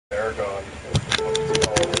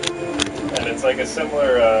it's like a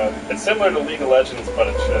similar. It's similar to League of Legends, but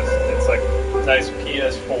it's like nice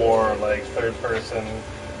PS4, like third person.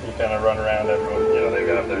 You kind of run around. Everyone, you know, they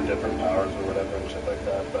got their different powers or whatever and shit like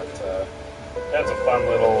that. But that's a fun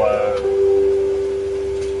little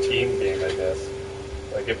team game, I guess.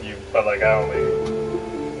 Like if you, but like I only.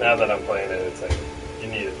 Now that I'm playing it, it's like you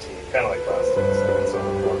need a team, kind of like last time. So it's so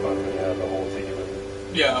much more fun when you have the whole team.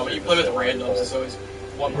 And yeah, when you play with randoms, it's always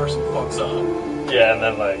one person fucks up. Yeah, and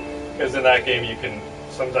then like, because in that game you can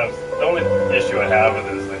sometimes. The only issue I have with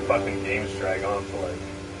it is like fucking games drag on for like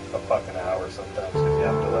a fucking hour sometimes because you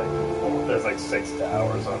have to like. There's like 6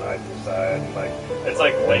 towers on either side. And, like it's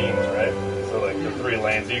like lanes, right? So like the 3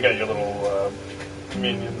 lanes, you got your little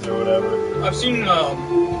minions or whatever. I've seen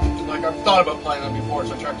like I've thought about playing them before,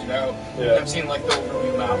 so I checked it out. Yeah. I've seen like the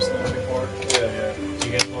overview maps of them before. Yeah. Do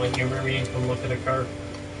you guys want to humor me and come look at a car?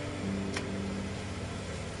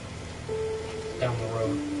 Down the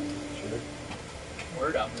road. Sure.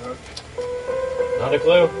 We're down the road. Not a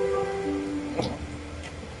clue.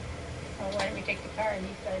 Well, why don't we take the car and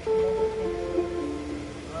these guys can go with you?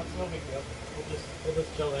 That's no big deal. We'll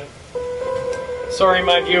just chill there. Sorry,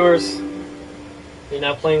 my viewers. You're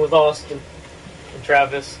now playing with Austin and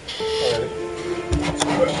Travis.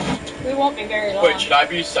 We won't be very long. Wait, should I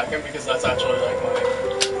be second because that's actually like my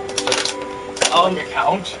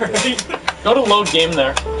account? Go to load game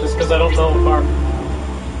there, just because I don't know car.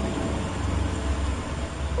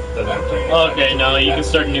 Okay, no, you can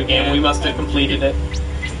start a new game. We must have completed it.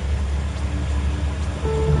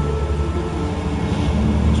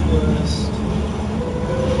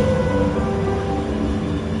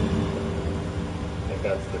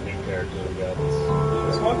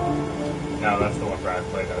 No, that's the one Brad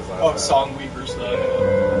played as last Oh, time. Song Weavers, though.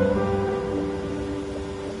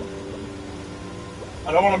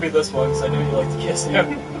 I don't want to be this one because I know you like to kiss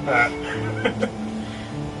him. I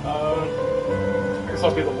guess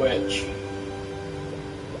I'll be the witch.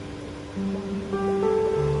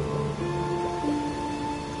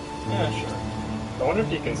 Yeah, sure. I wonder if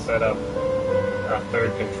you can set up a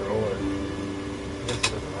third controller. I guess it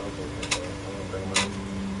doesn't have a third controller. I'm gonna bring mine.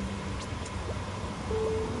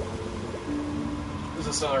 Is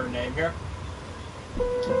this another name here?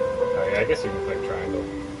 Oh, yeah, I guess you can click triangle.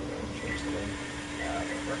 Change the name. Yeah,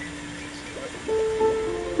 whatever.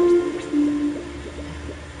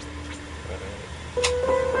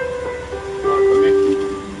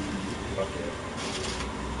 Fuck it.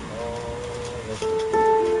 Oh, let's see.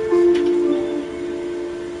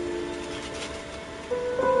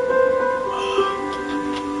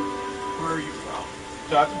 Where are you from?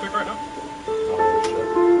 Do I have to pick right now? Oh, shit.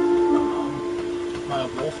 My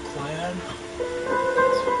wolf clan.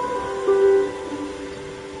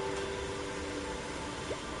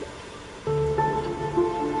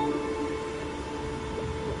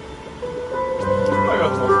 I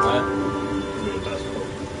got the wolf clan. Maybe it does.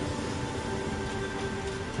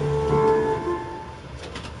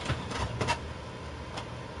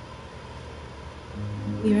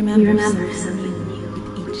 We remember something new with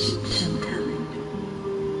each telling.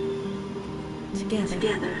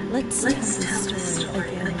 Together, let's tell the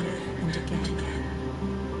story again and again.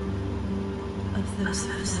 Of those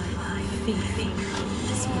 5 feet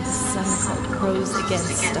as when the sun rose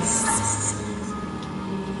against us.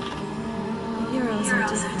 The heroes are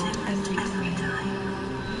different every time.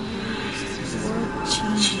 The world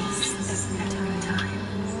changes every time.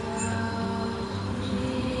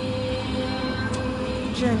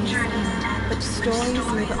 Journeys end, but stories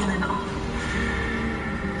live on.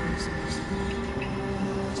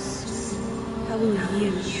 How will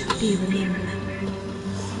you be remembered?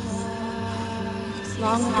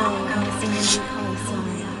 Long ago, on a single Coliseum,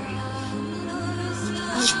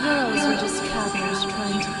 our heroes were just travelers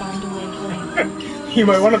trying to find a way home. You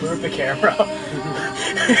might want to move the camera.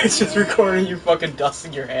 It's just recording you fucking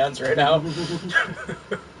dusting your hands right now. I don't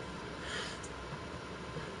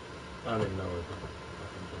even know where the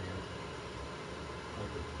fucking thing is. I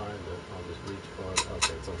can find it. I'll just reach for it.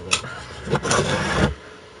 Okay, it's over there.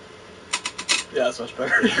 Yeah, that's much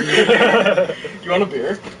better. You want a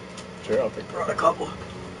beer? Sure, I'll take Brought a couple.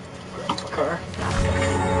 Grab the car.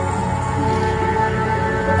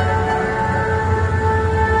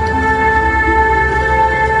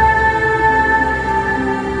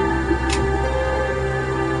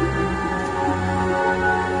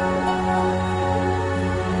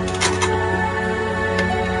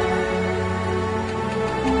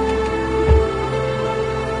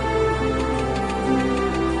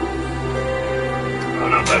 I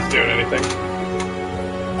don't know if that's doing anything.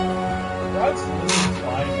 That's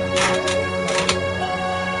fine.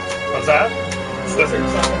 What's that? It's not gonna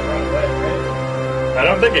run away, right? I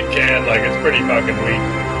don't think it can. Like, it's pretty fucking weak.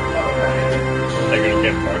 Like, it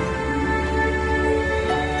can't work.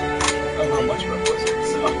 I'm not much of a wizard,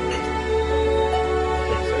 so. A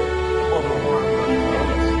little more.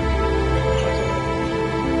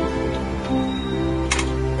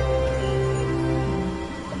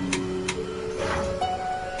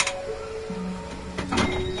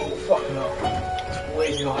 Oh, fuck no. It's way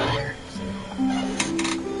too hot here.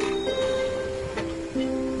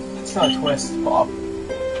 It's not a twist, Bob.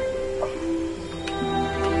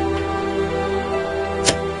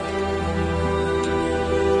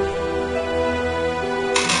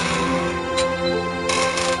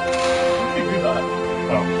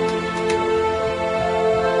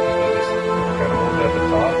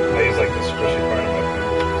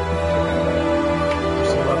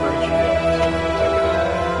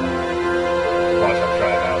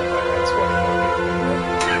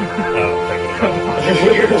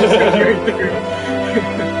 You're just going right through.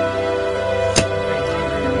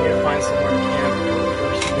 Find somewhere to camp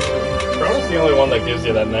first. Chrono's the only one that gives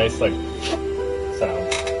you that nice, like,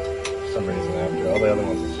 sound. For some reason after. All the other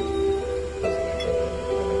ones, it's just doesn't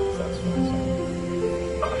make sense.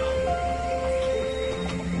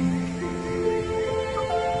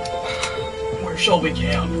 Where shall we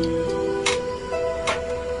camp?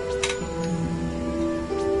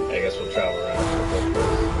 I guess we'll travel around.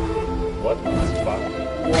 What the fuck?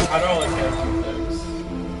 Well, how do I like get through things?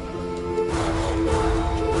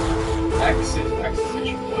 X is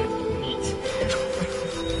exclamation point. Neat.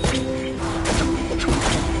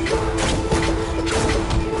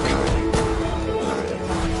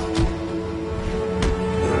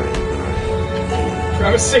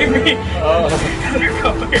 Travis, save me! They're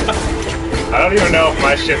coming up. I don't even know if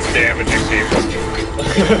my shit's damaging people.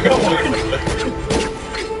 Go on.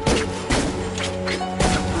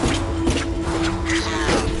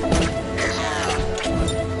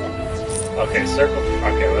 Okay, circle.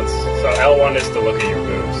 Okay, let's. So L1 is to look at your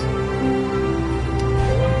moves.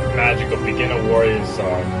 Magical. Begin a warrior's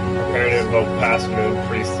song. Prepare to invoke past move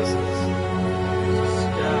priestesses.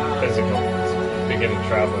 Physical. Begin a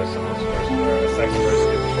traveler song's first word. A second verse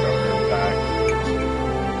gets stronger and back.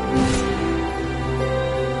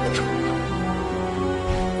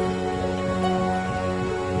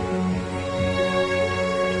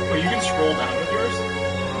 Well, you can scroll down with yours.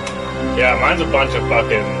 Yeah, mine's a bunch of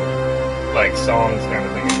fucking like songs kind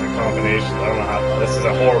of thing. It's a combination. I don't know how. This is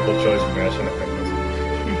a horrible choice for me. I shouldn't have picked this.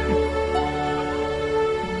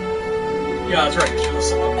 Yeah, that's right. You're the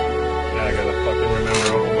song. Yeah, I gotta fucking remember a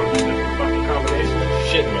whole bunch of different fucking combinations.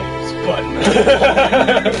 Shit me. It's button.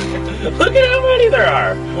 Look at how many there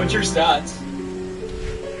are. What's your stats?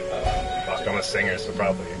 Fuck, I'm a singer, so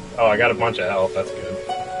probably. Oh, I got a bunch of health. That's good.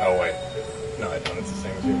 Oh wait, no, I don't. It's the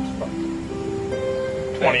same as yours. Fuck.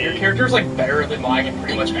 20. Your character's like better than mine in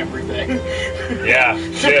pretty much everything. Yeah,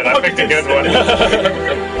 shit, I picked a good one.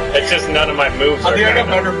 It's just none of my moves I are think I got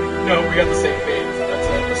kinda- better. No, we got the same thing. That's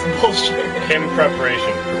it. That's some bullshit. Hymn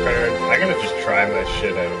preparation, prepared. I'm gonna just try my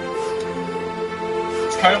shit out.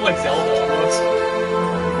 It's kind of like Zelda almost.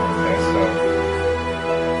 Okay, so.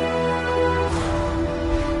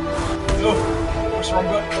 Oh, what's wrong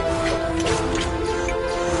button?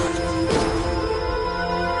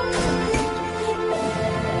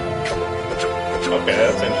 Okay,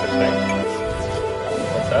 that's interesting.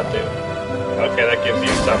 What's that do? Okay, that gives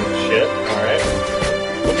you some shit. Alright.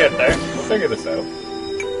 We'll get there. We'll figure this out.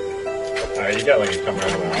 Alright, you got like a come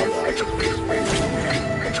around the hourglass.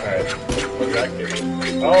 Alright. What does that give you?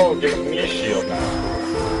 Oh, give me a shield now.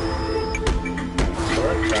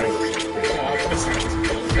 Sort of triangle seems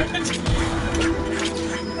pretty good.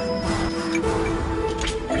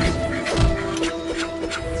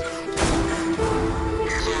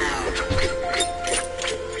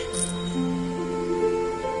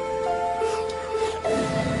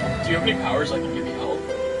 Do you have any powers that can give you health?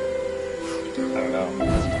 I don't know.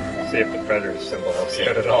 See if the predator symbol helps you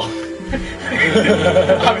out at all.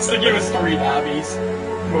 I was thinking it was 3 nabbies.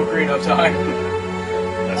 Smoke green up time.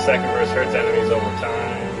 A second verse hurts enemies over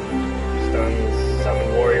time. Stuns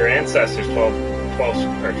summon warrior ancestors 12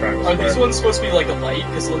 or triangle Are these square. ones supposed to be like a light?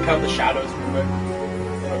 Because look how the shadows moving.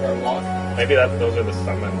 Like our walk. Maybe those are the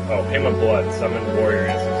summon. Oh, Hymn of Blood. Summon warrior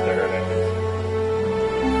ancestors to hurt enemies.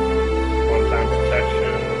 One-time protection.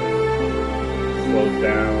 Slows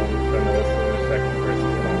down. Then the second verse is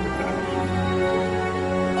longer damage.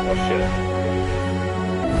 Oh shit.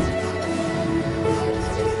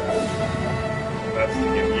 That's to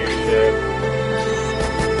give you shit.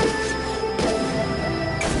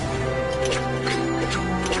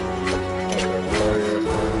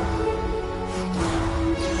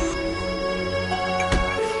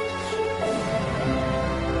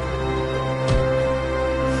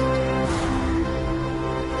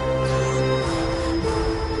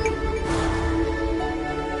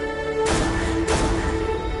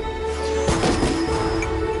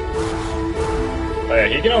 Oh yeah,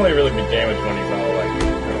 he can only really be damaged when he's all like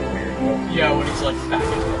kind of weird. Yeah, when he's like back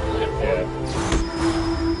into the Yeah. platform.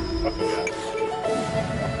 Fucking god.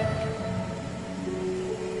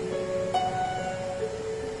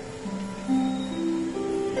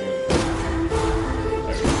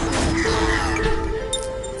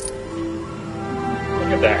 Look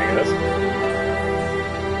at that, hang of this.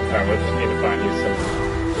 Alright, we'll just need to find you some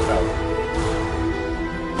help.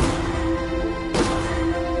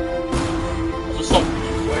 I'll just stop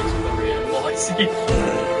pushing waves with every animal I see.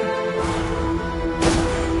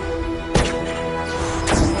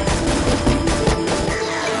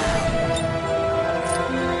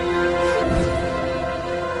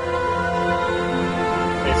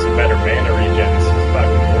 Need some better mana regen. This is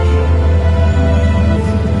fucking bullshit.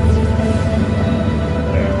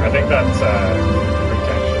 Yeah, I think that's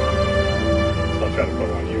protection. So I'll try to put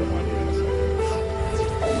on you in a second.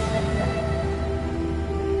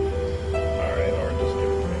 Alright, or just give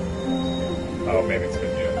it to me. Oh, maybe it's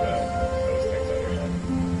because you have those things on your head.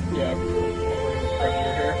 Yeah,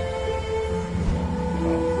 pressure here.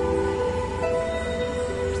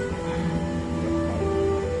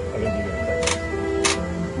 I think you're gonna take this.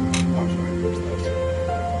 I'll show you first.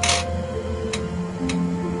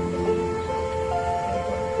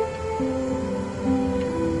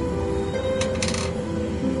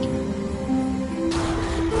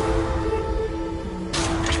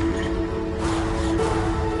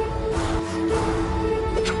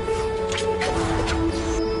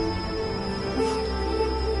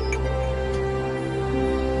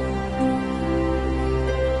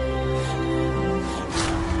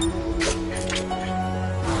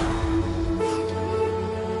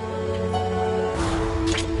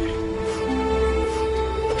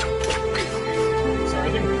 Is there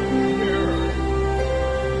anything here?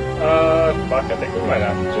 Fuck, I think we might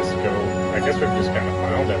have to just go. I guess we've just kind of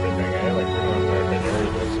found everything, eh? Like, we don't have very big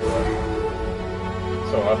area to explore.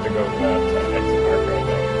 So I'll have to go to that exit mark right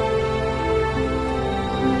now.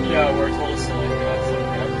 Yeah, where it told us to like slow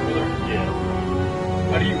down further. Yeah.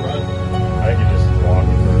 How do you run? I think you just walk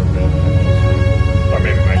for a bit. Or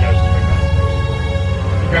maybe my guys just make us.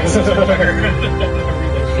 You guys are better.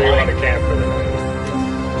 So you want to camp for the night.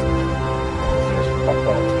 There's fuck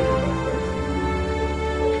all to do about this.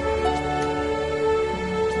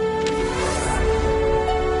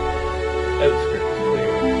 That's good.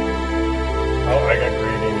 Oh, I got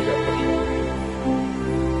greedy and you got pushed over.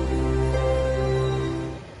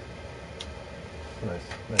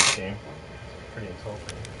 Nice game. Pretty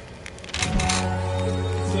insulting.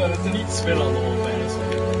 So it's a neat spin on the whole fantasy.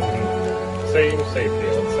 Same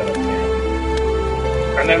field, set up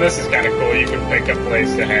camp. And then this is kind of cool. You can pick a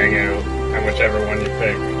place to hang out, and whichever one you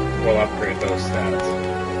pick will upgrade those stats.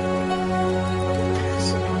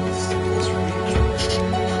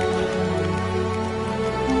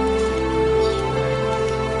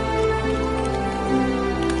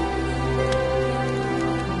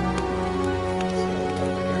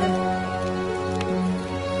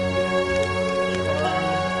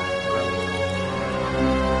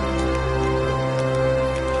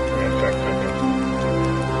 I'm gonna try picking.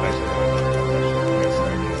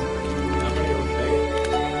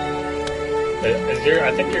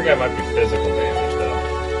 I think your guy might be physical damage though.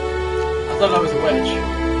 I thought that was a wedge. I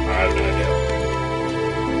have no idea.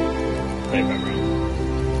 Maybe I'm wrong.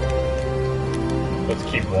 Let's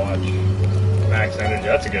keep watch. Max energy,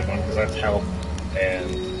 that's a good one because that's health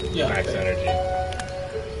and max energy.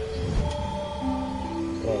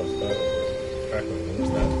 Well, so what does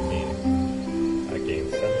that mean? I gain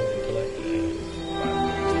 7 intellect and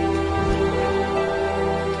 5.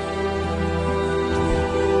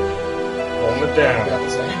 Hold it down. Got the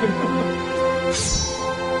same.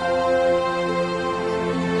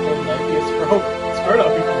 Spread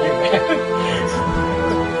up, you can do that.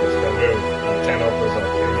 Just gonna move. 10 offers up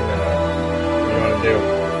here, you know. What do you want to do?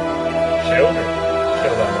 Shield or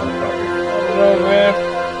kill that motherfucker? Oh, man.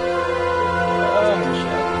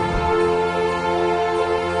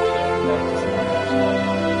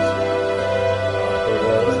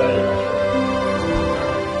 What was that?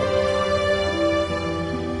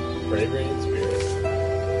 Bravery and spirit.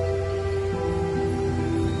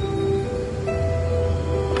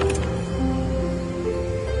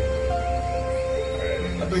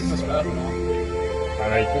 That brings us back now. I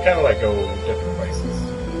know you can kind of like go different places.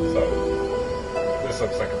 So this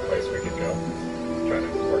looks like a place we could go. Try to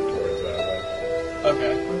work towards that way.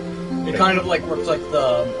 Okay. It kind of like works like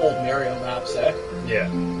the old Mario maps, eh? Yeah,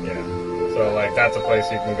 yeah. So like that's a place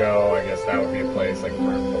you can go. I guess that would be a place like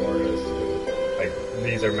for a forest. Like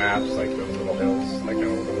these are maps, like those little hills, like a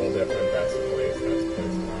little different. That's the place. That's the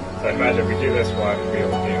place. So I imagine if we do this one, we'll be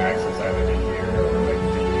able to gain access either to here or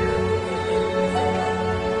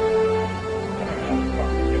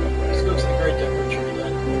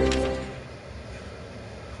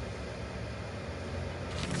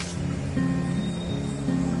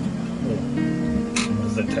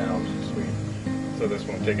is in town. Sweet. So this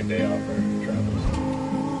won't take a day off for travels.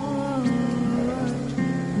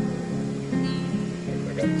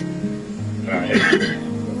 Alright. The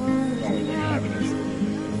only thing I have an issue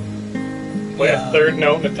with. Play a third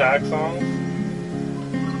note in attack song?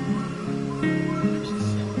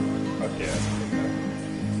 Fuck yeah.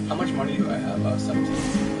 How much money do I have? 17. I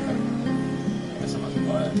guess I'm not gonna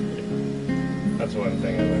buy it. That's one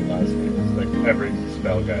thing I learned last week. It's like every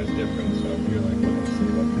spell guy's different, so if you're like looking to see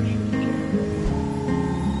what for shit you can do.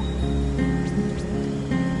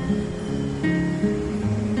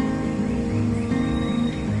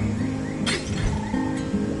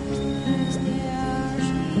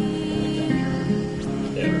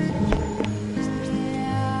 Yeah, that sounds right.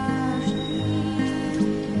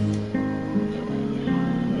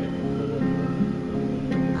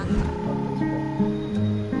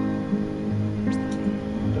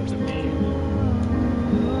 Doesn't mean.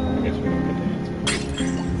 I guess we don't get to answer.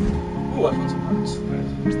 Ooh, I found some parts.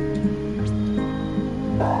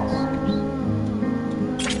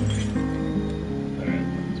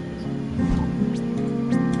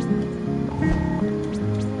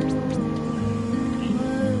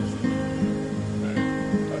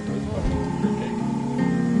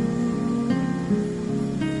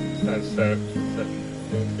 Nice.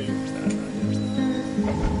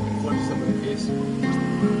 What is the movie piece? I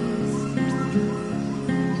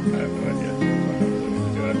have no idea.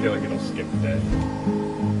 I feel like it'll skip the day.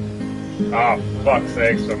 Ah, fuck's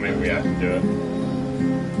sake, so maybe we have to do it.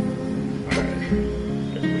 Alright.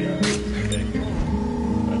 Guess we are. Okay.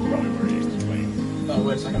 That's probably where he explains. Oh,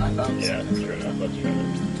 wait a second, I found Yeah, something. sure enough. Let's try it.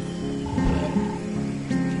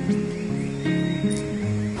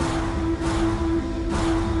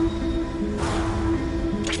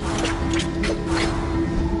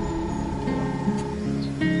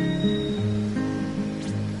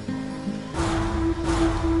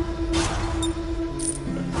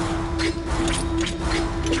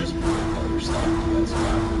 Just put all your stuff. That's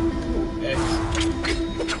fine. Ooh, eggs.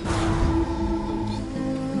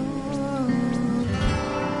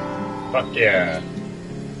 Fuck yeah.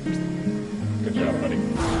 Good job, buddy.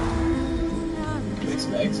 Make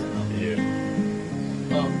some eggs in them.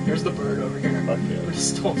 Yeah. Oh, here's the bird over here. Fuck yeah. We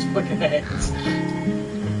just stole his fucking eggs.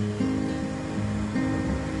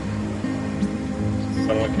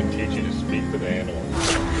 Someone can teach you to speak with animals.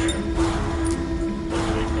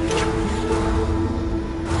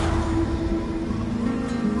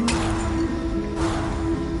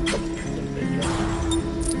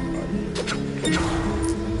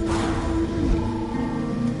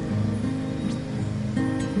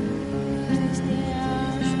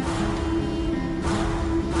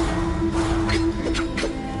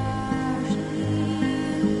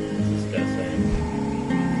 This guy saying.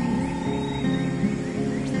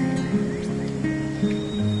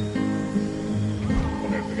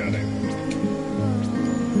 Wonder if we got any.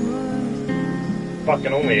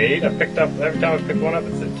 Fucking only 8? I picked up, every time I pick one up,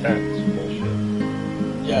 it's a 10. It's bullshit.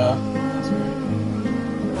 Yeah, that's right.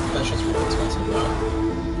 That shit's really expensive though.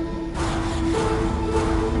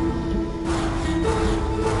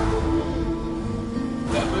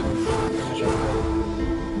 Yeah, but pretty much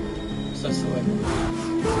everything. So that's the way.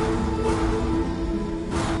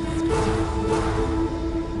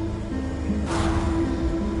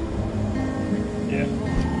 Yeah.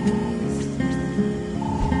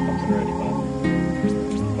 Something ready, bud.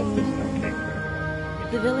 Hope this is no cake for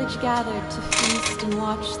everyone. The village gathered to feast and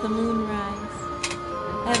watch the moon rise.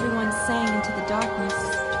 Everyone sang into the darkness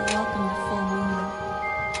to welcome the full moon.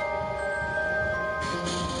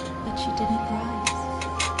 But she didn't rise.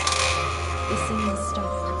 The singing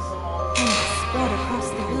stopped, and it spread across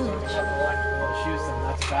the village. Electrical issues, and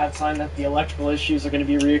that's a bad sign that the electrical issues are going to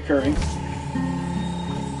be reoccurring.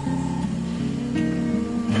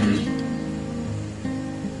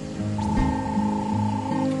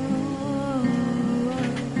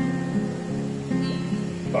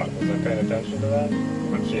 Fuck, was I paying attention to that?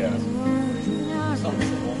 What'd she ask? Sounds like a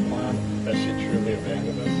wolf plan. Is she truly a bang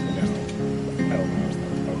with us? No. Hell no.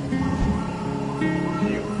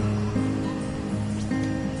 You.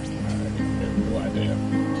 Alright, well, I did.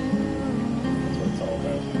 That's what it's all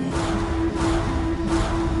about.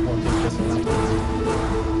 Won't take this one.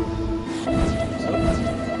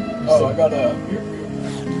 Oh, I got a beer for you.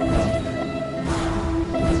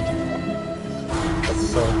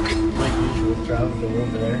 So, like usual, travel to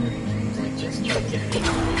over there. Like, just trying to get the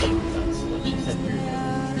information. That's what she said.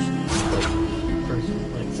 Like, first,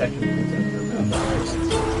 like, second presenter about the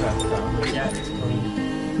travel down. Like, yeah, it's clean.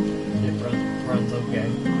 It runs okay.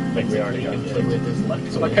 Like we already got can this. play with this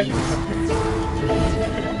electrical Okay. issues.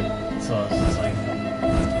 So it's just like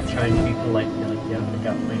trying to be polite, like, yeah, I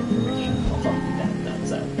got my information. I'll talk to Dad. That's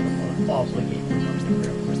that. Bob's like 8 years old.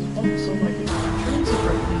 Oh, so like,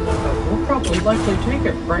 transfer. We'll probably likely take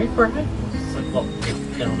it, right, Brad? It's like, well,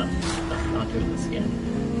 no, not doing this again.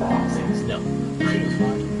 Saying no. She was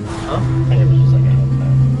fine. Huh? And it was just like a health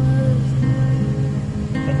pack.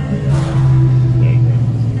 But no,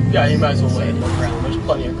 Yeah, you might as well wait and look around. There's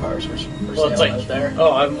plenty of cars for Well, sale it's like, out there.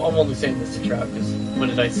 oh, I'm only saying this to Trav because what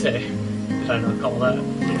did I say? Did I not call that?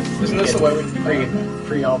 Isn't this the way we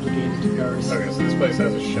pre-obligated to cars? Okay, so this place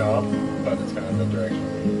has a shop, but it's kind of the direction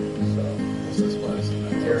we need. So What's this place?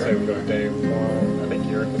 let's say we go to day 1. I think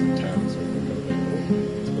Europe is in 10, so we can go to day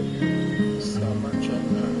 4. Some merchant.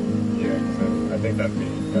 Yeah, 'cause I think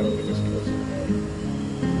that'll be just closer.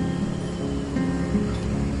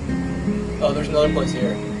 Oh, there's another place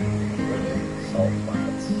here. Salt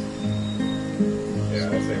flats. Yeah,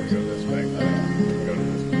 I'd say we go this way. We go to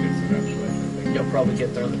this place eventually. I think. You'll probably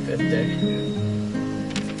get there on the 5th day.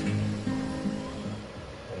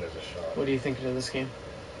 And there's a shop. What do you think of this game?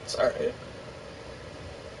 It's alright.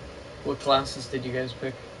 What classes did you guys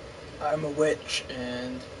pick? I'm a witch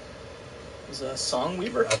and is a song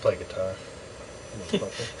weaver. I play guitar. He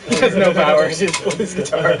has no powers. He just plays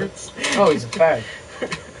guitars. Oh, he's a fag.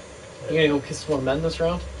 You gonna go kiss more men this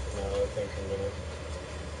round? No, I think I'm gonna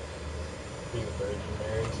be the Virgin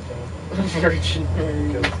Mary and stuff. Virgin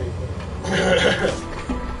Mary.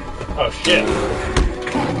 Oh shit!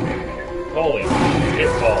 Holy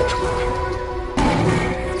shit balls!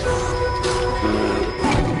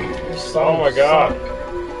 Oh my god!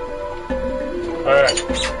 Alright,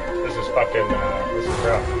 this is fucking, this is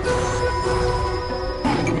rough.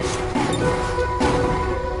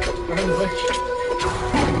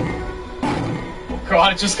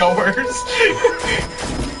 God, it just got worse.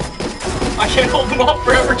 I can't hold them off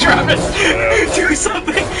forever, Travis. Yeah. Do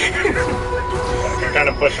something. I kind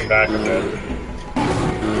of push them back a bit.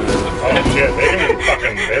 Oh shit,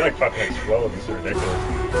 they like fucking explode, this is ridiculous.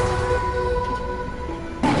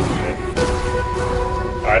 Shit.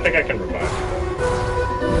 Oh, I think I can revive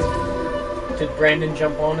you Did Brandon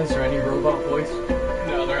jump on? Is there any robot voice?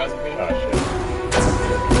 No, there hasn't been. though. Oh shit.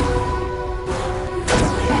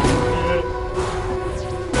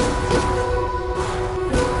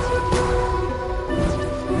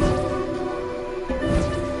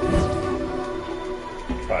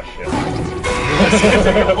 Oh shit. It's gonna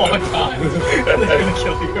take a long time. They're gonna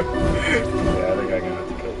kill you. Yeah, I think I'm gonna have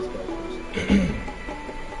to kill this guy first.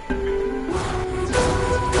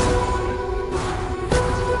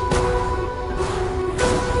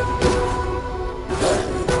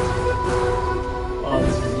 Oh,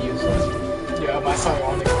 this is useless. Yeah, my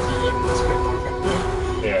psionic beam is pretty perfect.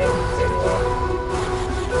 Yeah, it's taking a while.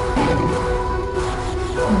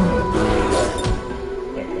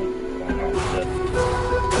 Okay. Oh shit.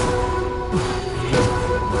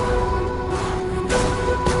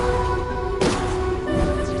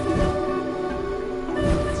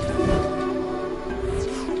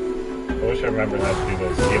 I wish I remembered how to do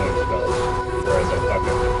those healing spells, whereas I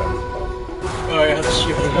fucking defense spells. Oh yeah, the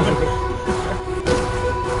shield one.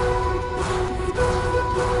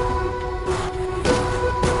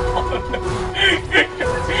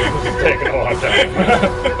 It's taking a long time.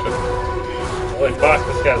 Holy fuck,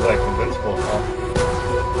 this guy's like invincible. Huh?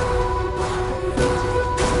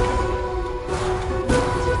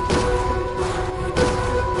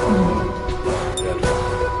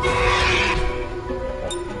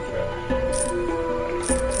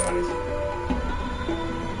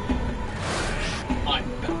 I'm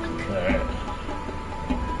back. Alright.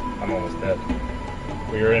 I'm almost dead.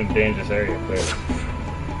 We are in a dangerous area, clearly.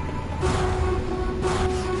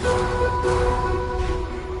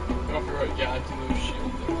 Don't forget, yeah, do those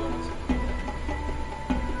shield things.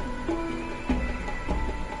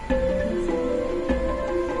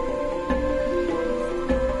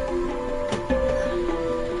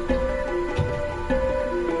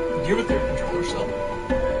 Do you have a third controller still?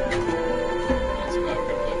 That's about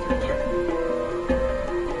good play through there.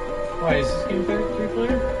 Why is this game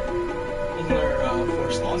 3-player? Isn't there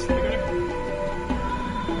 4 slots in the beginning?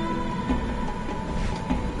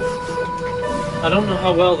 I don't know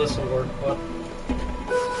how well this will work, but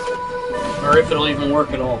or if it'll even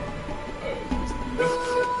work at all.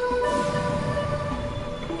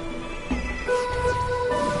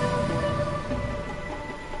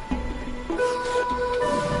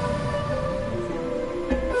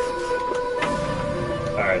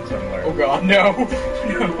 Alright, so I'm Oh learning. god, no! No!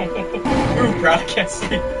 Ooh, Brad, I can't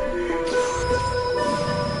see.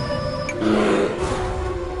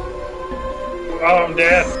 Oh, I'm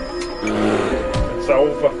dead! It's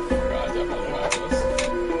over. God, definitely have this.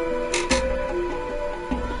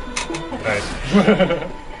 Nice.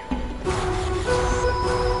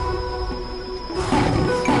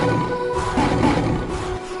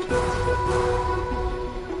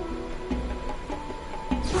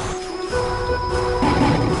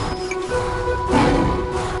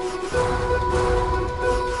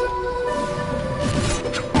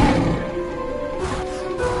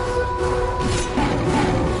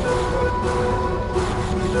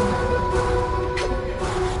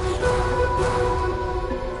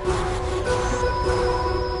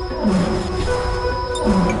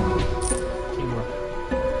 Teamwork.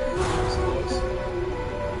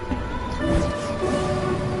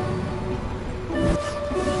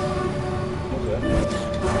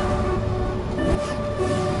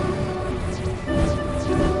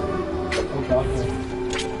 Oh god.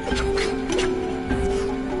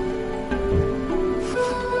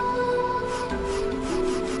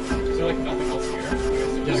 Is there like nothing else here?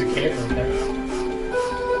 There's a cave right there.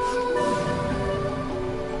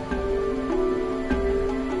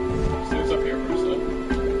 So it's up here first, though.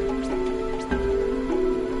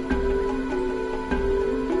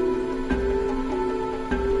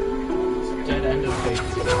 Dead end of the cave.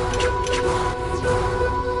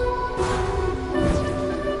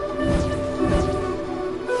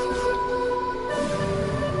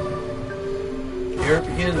 Here it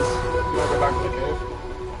begins. You wanna go back to the cave?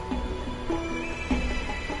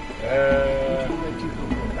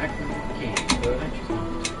 Back to the cave.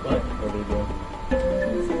 What? What are you doing?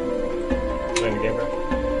 Playing the game, bro?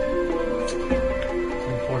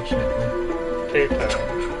 Unfortunately. Cave time.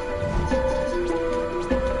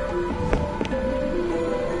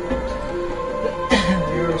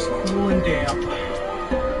 Here's cool and damp.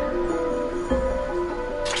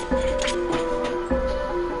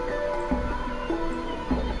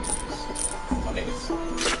 Monies.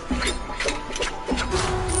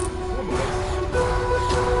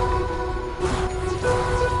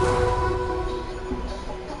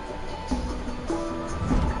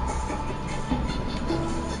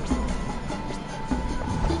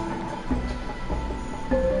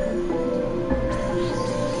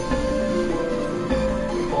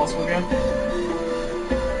 Possible game?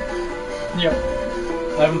 Yep.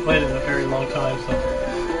 I haven't played it in a very long time, so.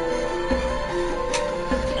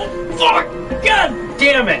 Oh, fuck! God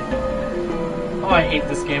damn it! Oh, I hate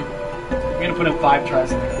this game. I'm gonna put in 5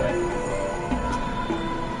 tries and then quit.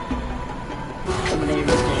 I'm gonna name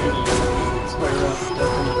this game Square Root.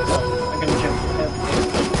 I'm gonna jump ahead.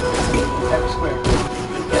 F square.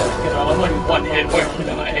 Get I'm like one hit away from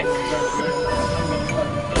dying.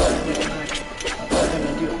 I'm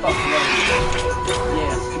gonna do a fucking one.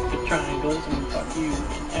 Yeah, stupid triangles and fuck you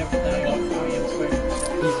and everything. Oh, yeah, square.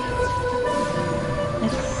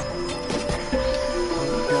 Oh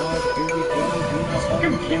god, here we go. Do not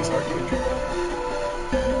fucking game start, dude.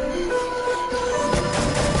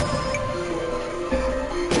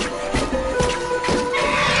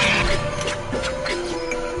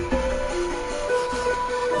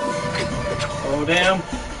 Oh damn.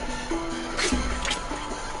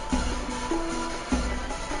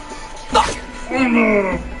 Fuck! Oh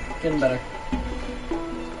no! Getting better.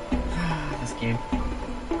 This game.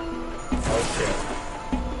 Oh shit.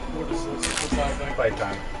 What is this? What's happening? Fight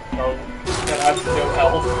time. Oh, that has no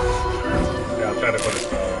health. Yeah, I'll try to put a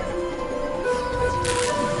spell on.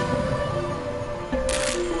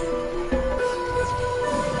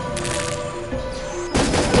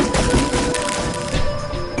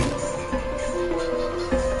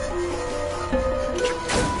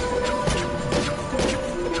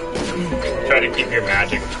 Try to keep your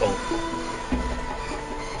magic full.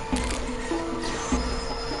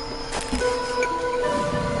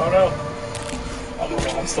 Oh no. I don't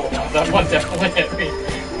know, I'm still alive. That one definitely hit me.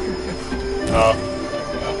 Oh,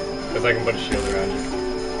 because I can put a shield around you.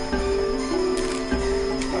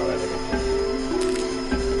 Oh, that's good.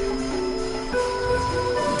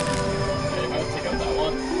 Okay, I'll take out that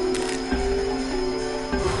one.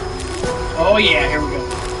 Oh yeah, here we go.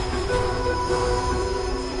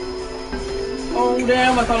 Oh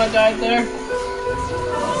damn, I thought I died there.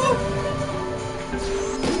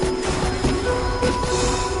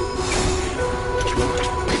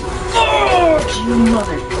 Oh, you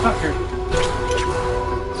motherfucker.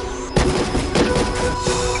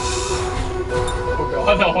 Oh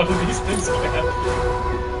god, not one of these things can.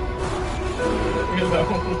 Look at that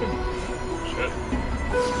one. Shit.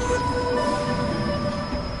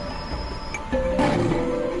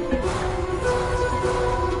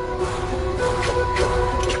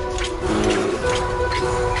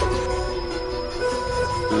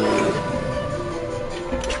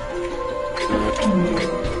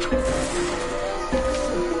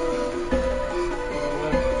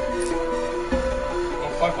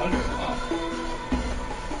 500. Wow.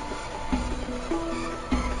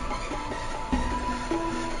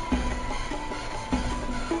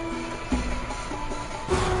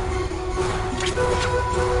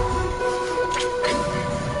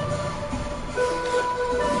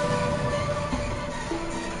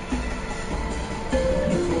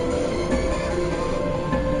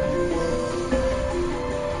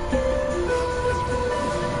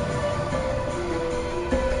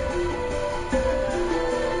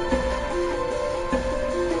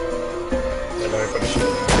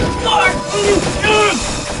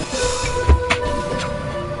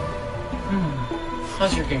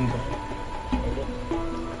 How's your game going?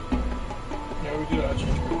 Yeah, we did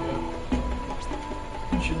actually pretty good.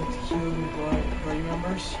 Would you like to heal the party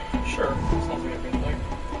members? Sure. It's not really a good thing.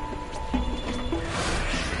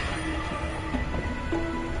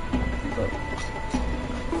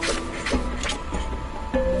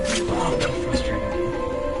 Oh, what a frustrating game.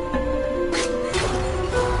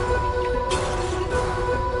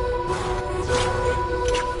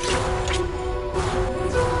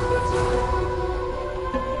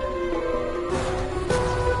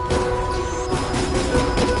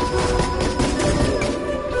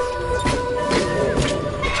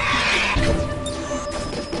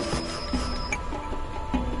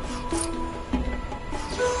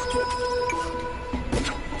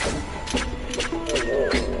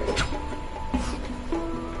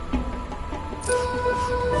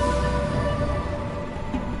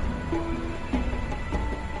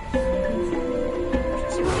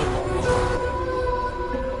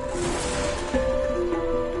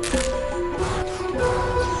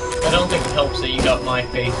 I don't think it helps that you got my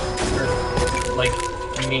face, or, like,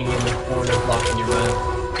 me in the corner blocking your mouth.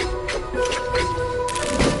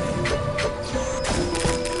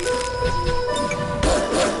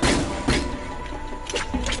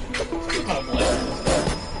 Kind of like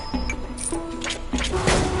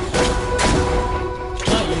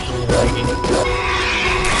Not usually lagging.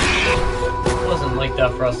 It wasn't like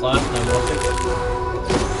that for us last time, was it?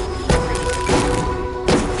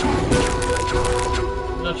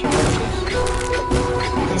 I'm not sure what it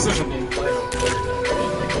is. this isn't being played.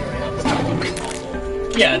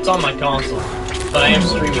 Yeah, it's on my console, but I am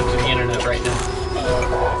streaming to the internet right now,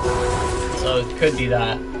 so it could be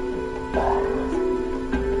that. You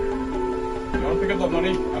want to pick up that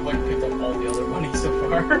money? I've like picked up all the other money so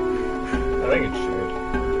far. I think it's shared.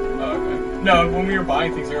 Oh, okay. No, when we were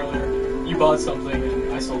buying things earlier, you bought something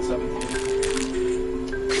and I sold 17.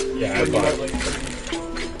 Yeah, So you had, like,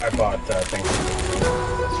 I bought things.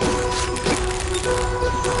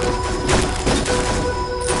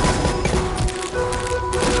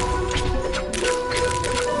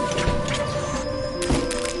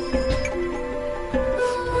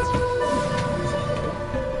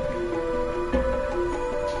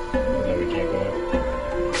 No, we can't go up.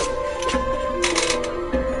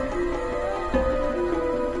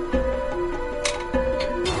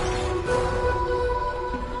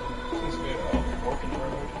 Seems to be a fork in the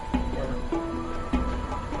road. Or,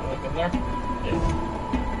 in there? Yeah.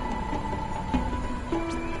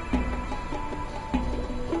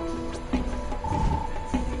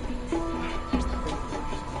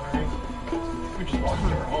 We just walked to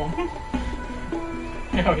our home.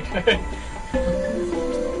 Yeah, we did.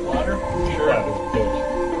 Water? Sure. Wow, this bitch.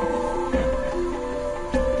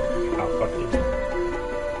 Oh, fuck you.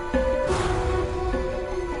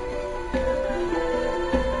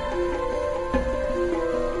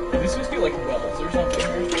 Are these supposed to be like wells or something?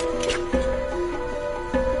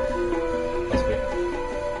 Must be.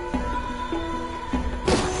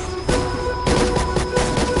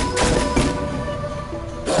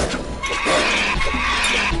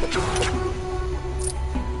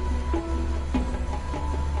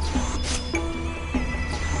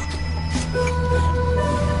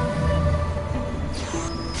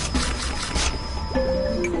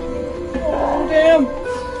 Oh, damn!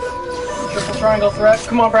 Triple triangle threat.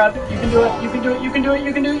 Come on, Brad. You can do it. You can do it. You can do it.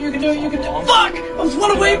 You can do it. You can do it. You can do it. Fuck! I was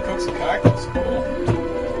one away. Cook's a cactus. Cool.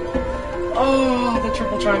 Oh, the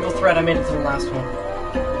triple triangle threat. I made it to the last one.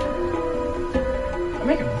 I'm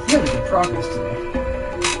making really good progress today.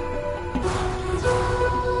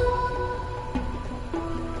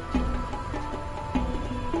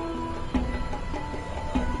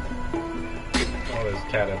 Oh, there's a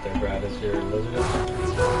cat out there, Brad. Is your lizard?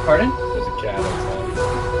 Pardon? There's a cat outside.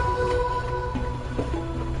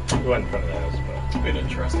 We went in front of the house, but It's been an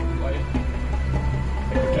interesting fight. I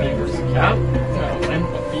think the cat Versus was a cat?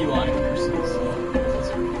 No, a feline versus a lizard.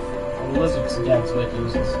 Well, the lizard's dead, so it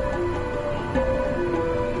loses.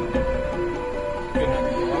 Good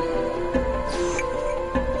happy dog.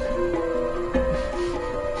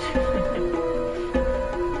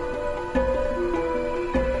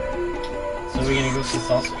 host a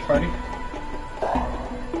sausage party?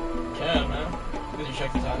 Can, man. Did you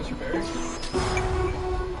check the times for berries?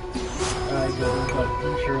 I don't, but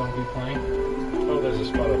I'm sure I'll be playing. Oh, there's a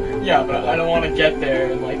spot over here. Yeah, but I don't want to get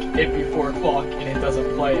there and like it be 4 o'clock and it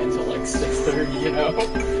doesn't play until like 6:30, you know?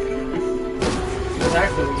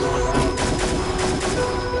 Exactly what you want now.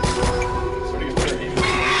 Sort of get there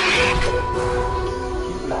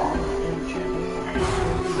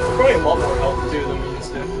probably a lot more health too than we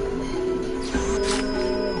used to.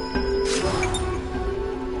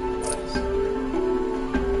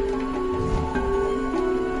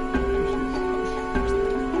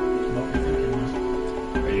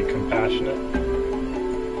 Are you compassionate?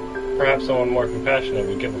 Perhaps someone more compassionate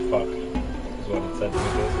would give a fuck, is what it said to me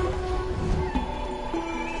basically.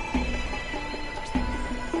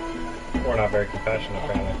 We're not very compassionate,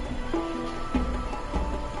 apparently.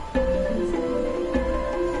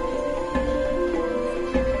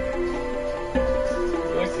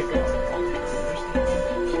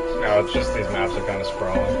 No, it's just these maps are kind of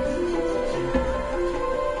sprawling.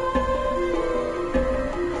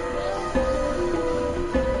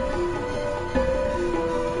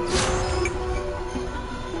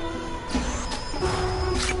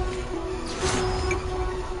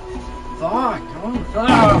 Fuck!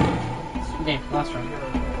 Oh, okay, last round.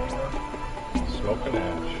 Smoking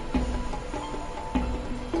ash.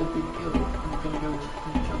 It's a big deal. I'm gonna go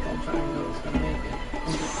jump on triangles, gonna make it.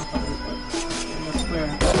 I'm just I swear.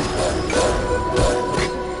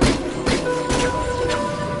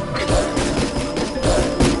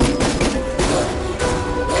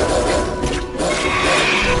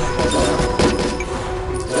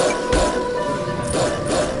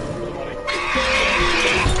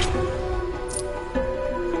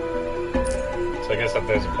 So I guess that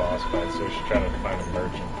there's a boss fight, so we should try to find a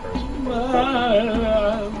merchant first. You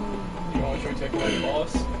want to try taking out the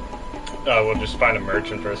boss? We'll just find a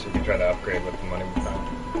merchant first so we can try to upgrade with the money we found.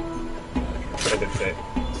 I did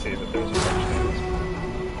see that there's a merchant.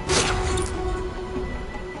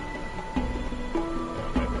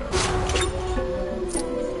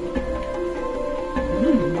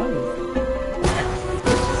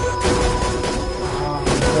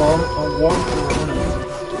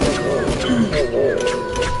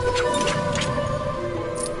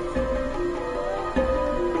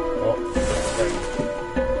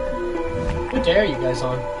 What day are you guys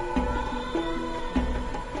on?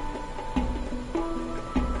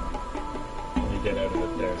 You get out of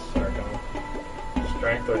it there, Sargon.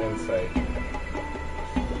 Strength or insight?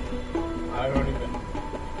 I don't even.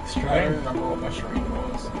 I don't remember what my strength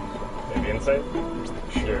was. Maybe insight?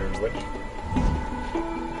 Sure, which?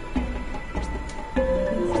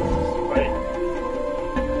 Fight.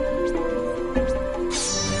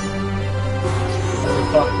 Holy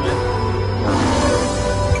fuck, man.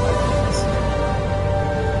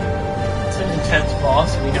 It's an intense boss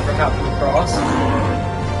we never happened across.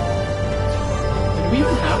 Did we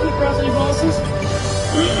even happen across any bosses?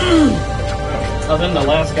 Other than the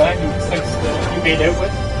last guy who you made out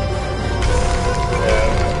with?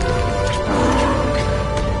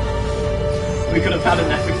 We could have had an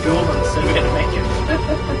epic duel, but instead we had to make it.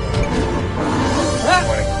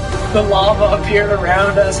 The lava appeared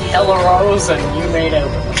around us, hell arose, and you made out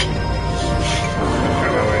with it.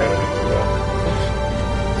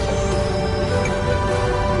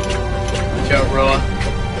 Watch out, Roa.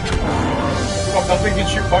 Fuck, nothing can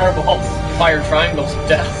shoot fireballs. Fire triangles of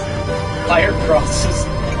death. Fire crosses.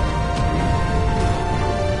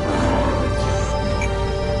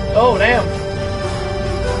 Oh, damn.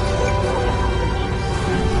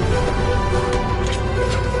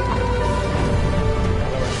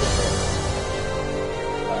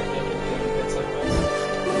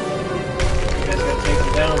 You guys gotta take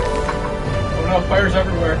them down. Oh no, fire's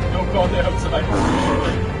everywhere. Don't go on the outside.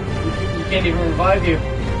 You can't even revive you.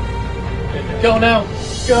 Go now.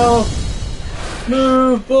 Go.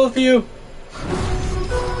 Move, both of you.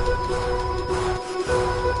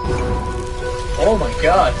 Oh my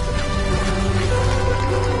god.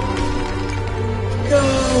 Go.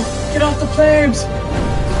 Get off the flames.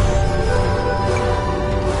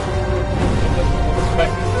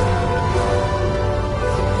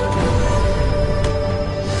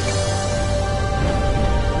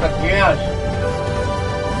 Oh my god.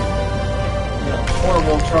 The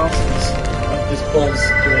horrible atrocities of this bull's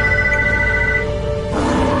doing.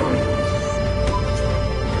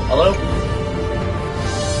 Hello?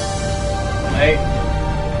 Hey.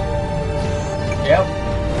 Yep.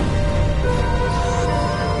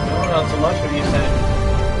 No, not so much. What are you saying?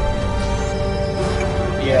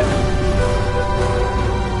 Yeah.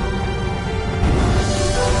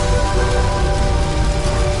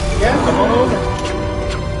 Yeah, come on over.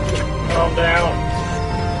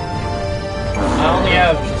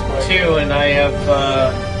 and I have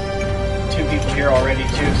 2 people here already too,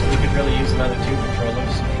 so we could really use another 2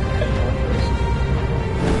 controllers. Heading home first.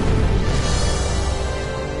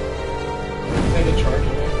 They didn't charge me.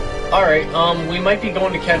 Alright, we might be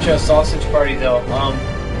going to catch a sausage party though.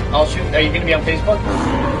 I'll shoot. Are you gonna be on Facebook?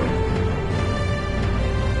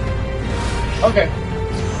 Okay.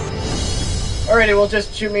 Alrighty, well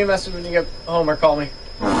just shoot me a message when you get home or call me.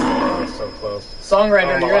 Oh, so close.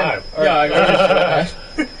 Songwriter, I'm you're alive. in. Yeah, I just showed that.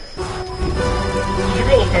 You should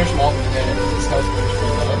be able to finish them all in a minute. This house finished for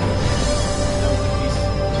that. He's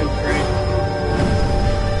too great.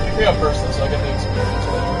 Pick me up first, though, so I get the experience.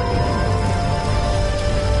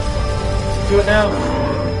 Do it now.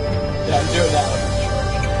 Yeah, I'm doing that.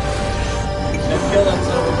 And kill that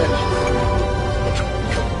son of a bitch.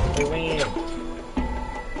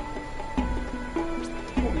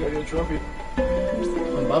 Oh, we gotta get a trophy.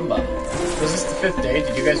 Bamba. Was this the 5th day?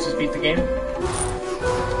 Did you guys just beat the game?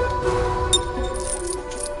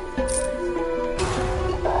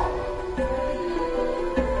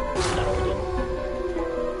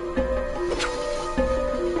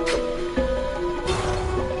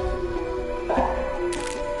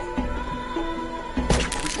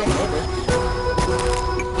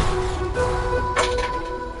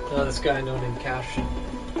 This guy known in Cash.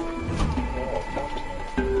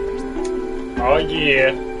 Oh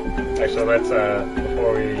yeah. Actually, let's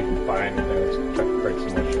before we buy anything, let's try to break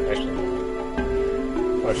some more shit. Actually,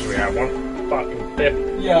 what should we have? 1 fucking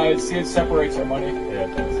 5th? Yeah, I see it separates our money. Yeah,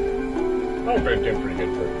 it does. Oh, we're doing pretty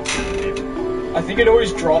good for. I think it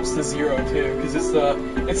always drops to 0 too, because it's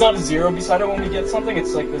not a 0 beside it when we get something.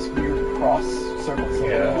 It's like this weird cross circle thing.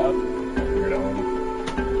 Yeah. Weird element.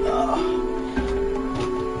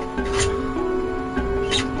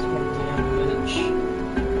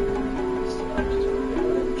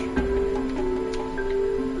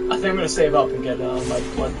 I think I'm gonna save up and get my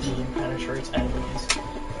blood beam penetrates enemies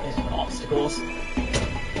and obstacles.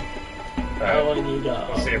 I only need.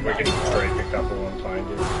 We'll see if we can break a couple and find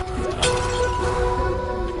it.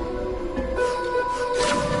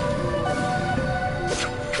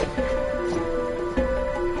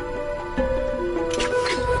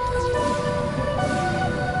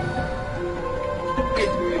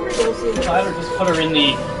 Tyler, just put her in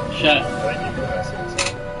the shed. I think you put us inside.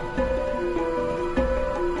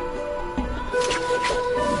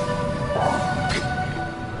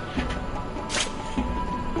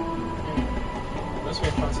 This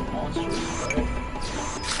way find some monsters, right?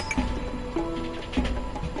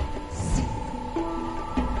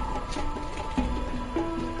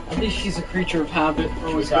 At least she's a creature of habit.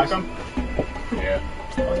 Should we attack him? Yeah.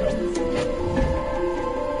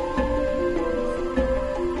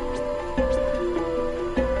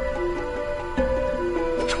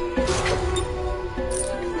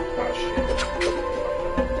 Oh shit.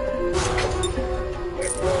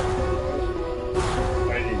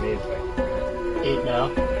 What do you need? Like 8 now.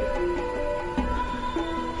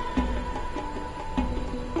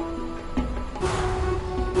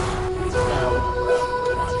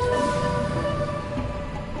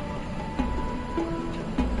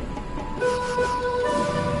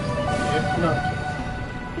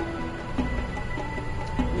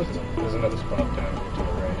 There's another spot down here to the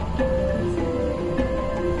right.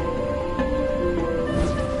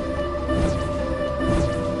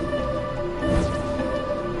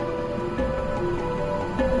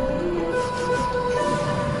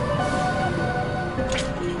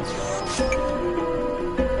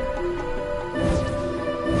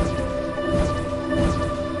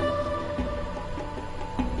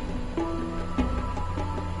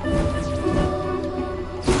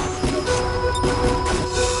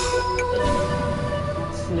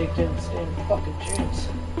 Snake didn't stand a fucking chance.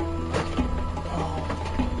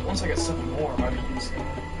 Once I get 7 more, my beam's gonna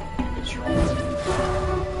get stronger.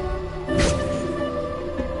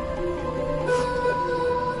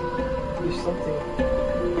 There's something.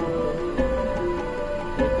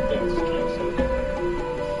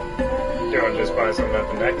 Do you want to just buy something at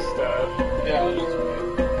the next, Yeah, I'll just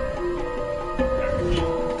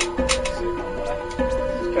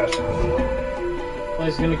cash in a little? Well,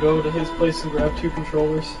 he's gonna go to his place and grab 2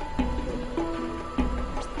 controllers.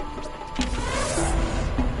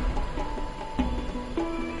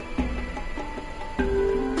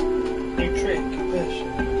 New trick, bitch.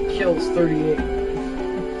 Kills 38.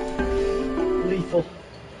 Lethal.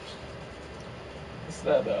 It's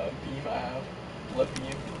that beam I have. Blood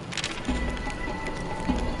beam.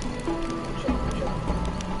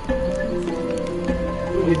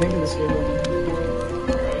 What do you think of this game?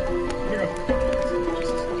 Alright. Here you go.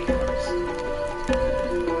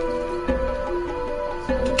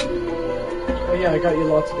 Oh yeah, I got you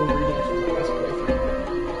lots of ingredients.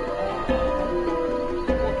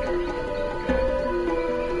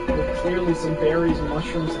 clearly some berries,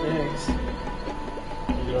 mushrooms, and eggs. You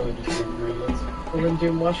can only do 2 ingredients. We're gonna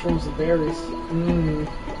do mushrooms and berries. Mmm.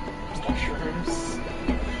 Mushrooms.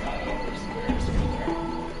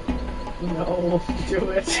 No, do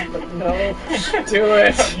it. No, do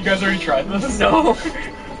it. You guys already tried this? No.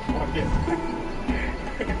 Fuck it.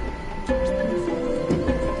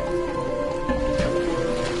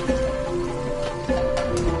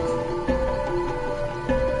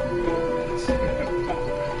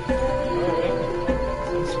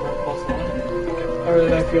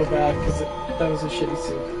 Alright, I feel bad because that was a shitty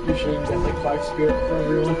soup. Usually you can get like 5 spirit for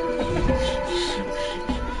everyone.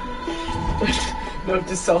 Note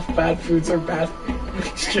to self, bad foods are bad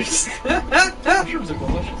mixtures. Mushrooms are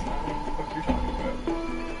delicious. What are you talking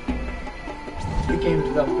about? The game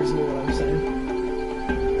developers knew what I'm saying.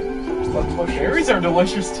 Berries are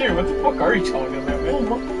delicious too. What the fuck are you talking about, man?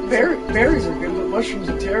 Oh, berries are good, but mushrooms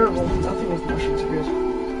are terrible. Nothing with mushrooms are good.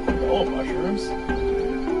 All mushrooms.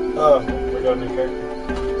 Oh, we got a new character.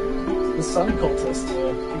 The sun cultist.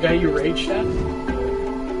 The guy you raged at? We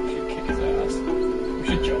should kick his ass. We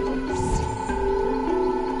should jump him.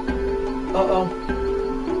 Uh-oh.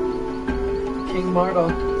 King Mardo.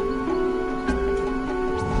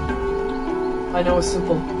 I know a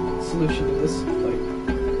simple solution to this fight.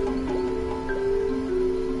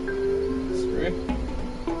 Screw.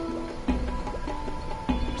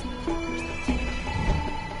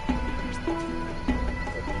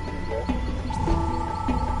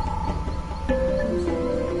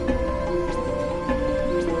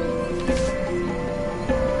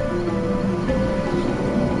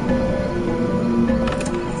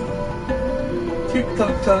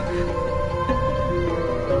 Tick-tock tock.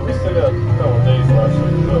 We still got a couple days left, so we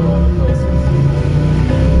can go a lot of places.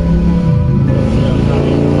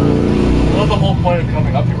 Well, the whole point of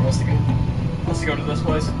coming up here was to go to this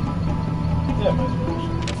place. Yeah, might as well.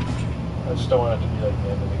 I just don't want it to be like the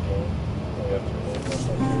end of the game. We have 3 days left.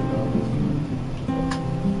 I'll figure it out.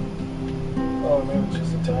 Oh, maybe it's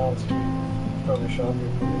just a town, so we probably shop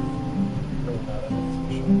here for me. Really not at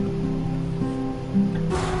the shop.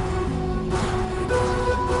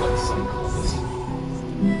 Like some coolest.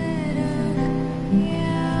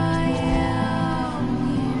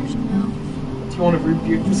 Do you want to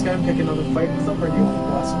rebuke this guy and pick another fight with him, or do you want to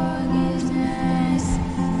bless him?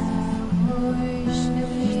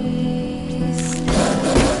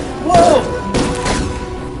 Whoa!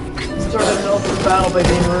 Started an open battle by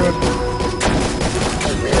being rude.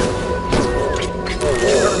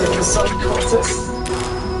 Started the sun cultists.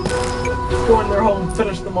 Go in their home,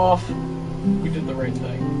 finish them off. We did the right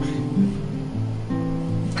thing.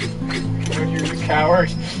 Dude, you're a coward.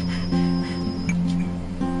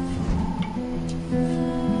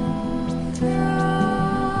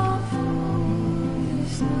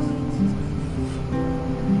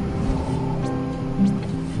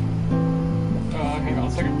 Hang on a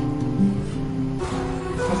second.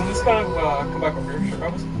 Doesn't this kind of, come back over here, sure,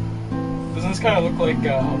 Travis? Doesn't this kind of look like,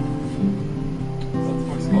 what's the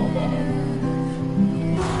voice called,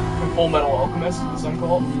 from Full Metal Alchemist, the sun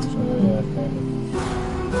called? Oh, yeah, kind of.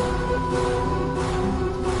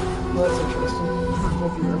 Well, that's interesting.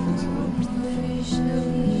 What you referencing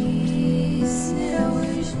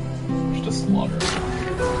Just a slaughter.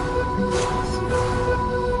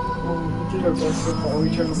 Well, we did our best so far. We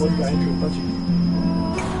turned one guy into a bunch of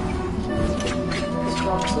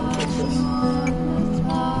strong sun cultists.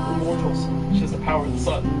 Immortals. She has the power of the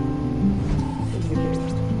sun. Into the cave.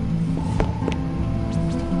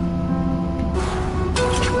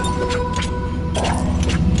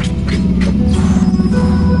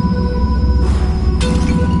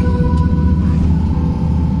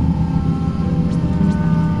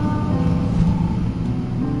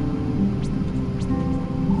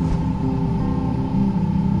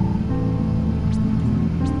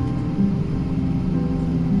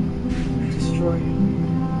 Destroy.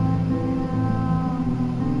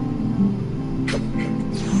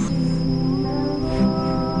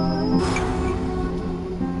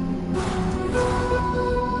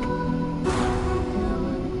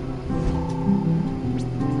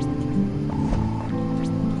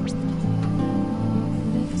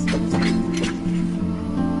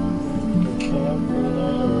 Camp for the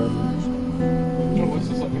night, or What was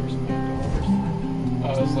this like? There was some dog or something.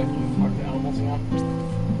 It's like you talk to animals now.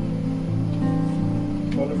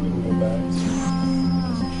 what if we can go back?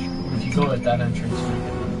 If you go at that entrance, you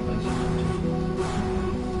get another place.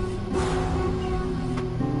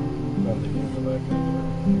 Not that you can go back anywhere.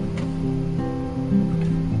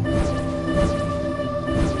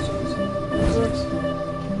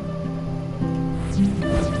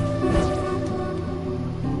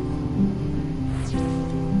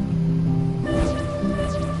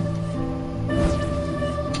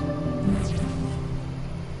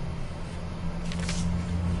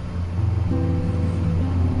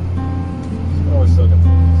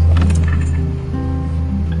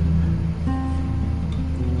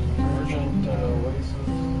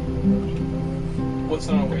 What's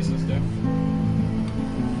an Oasis do? I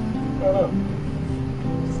don't know.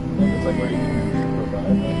 Maybe it's like where you can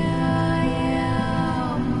revive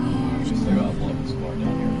it. Just like off level score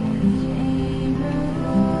down here.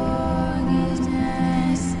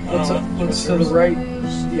 What's to the right?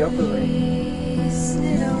 The upper right.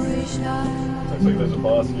 Looks like there's a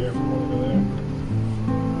boss here from over there.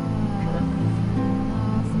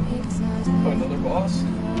 Oh, another boss?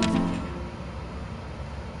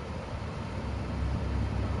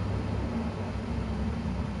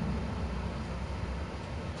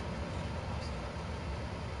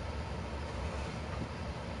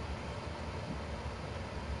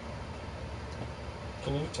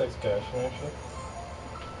 Can you text Cash actually?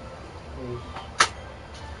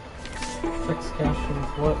 Fix caption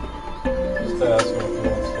with what? Just to ask him if he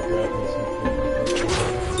wants to grab me some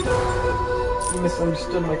food. You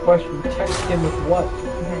misunderstood my question. Text him with what?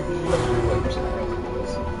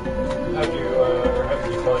 Have you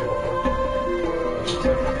call you before?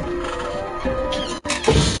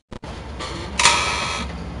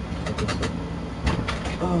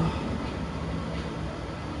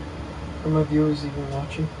 Are my viewers even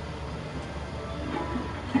watching?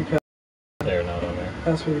 They're not on there.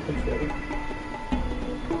 Pass me the controller.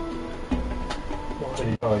 What did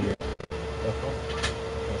he call you?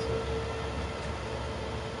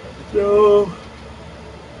 No.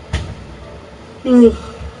 Ugh.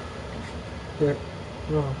 There.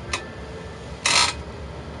 No.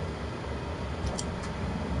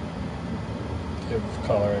 Do you have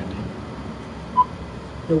caller ID?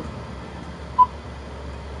 Nope.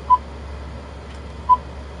 I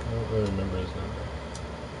don't really remember his number.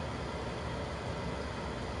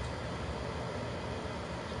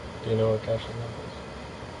 Do you know what Cash's number is?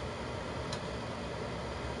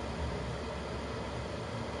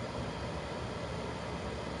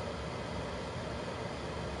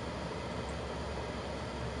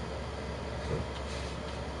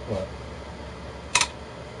 What?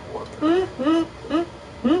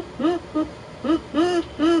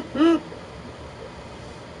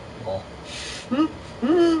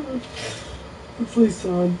 Please,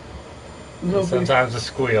 son. Nobody. Sometimes a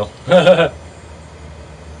squeal.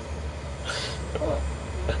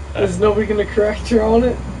 Is nobody gonna correct her on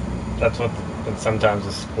it? That's what. And sometimes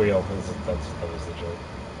a squeal. That was the joke.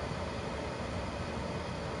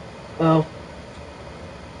 Oh.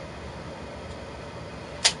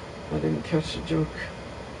 I didn't catch the joke.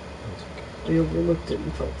 That's okay. I overlooked it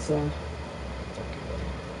and felt sad. That's okay, buddy.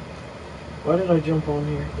 Why did I jump on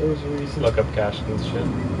here? There was a reason. Look up Cash and shit. See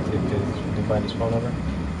if you can find his phone number.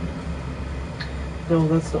 No,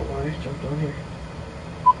 that's not why I jumped on here.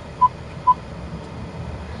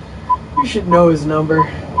 You should know his number. I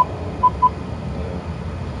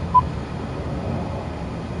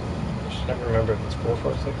should never remember if it's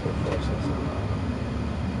 446 or 467.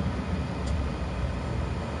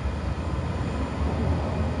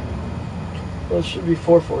 Well, it should be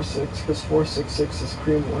 446 because 466 is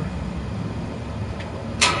Creamore.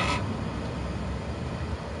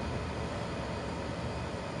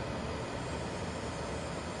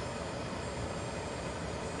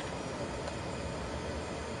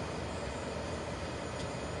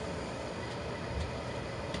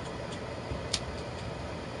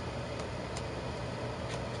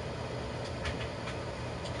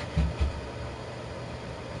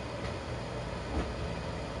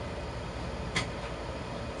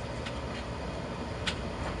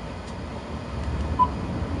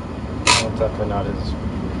 Definitely not his.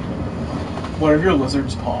 One of your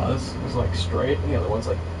lizard's paws is like straight, and the other one's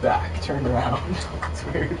like back, turned around. It's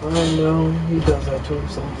weird. I know, he does that to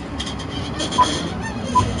himself. I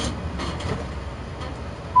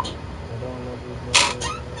don't know his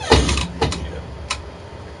number.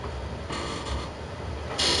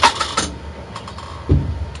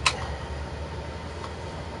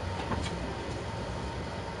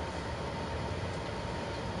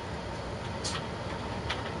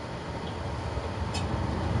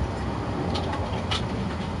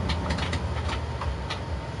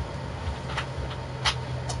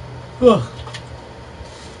 Ugh.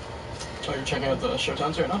 Oh, you're checking out the show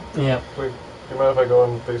times right now? Yeah. Wait, do you mind if I go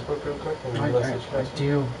on Facebook real quick and I message Cash?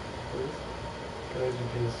 do. Please? Can I do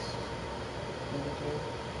his?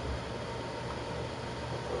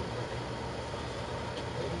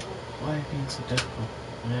 Why are you being so difficult,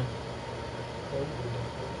 man?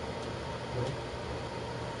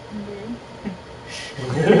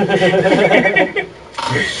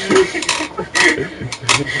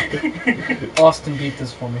 Austin beat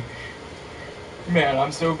this for me. Man,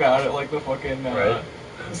 I'm so bad at like the fucking Right.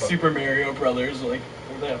 Super Mario Brothers, like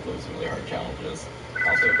where they have those really hard challenges.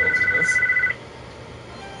 I'll still go to this.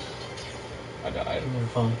 I died. You're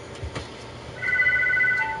fine.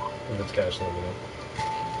 If it's cash, let me know.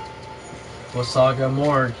 Wasaga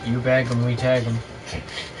Morg, you bag him, we tag him.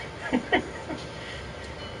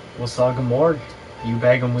 Wasaga Morg, you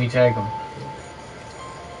bag him, we tag him.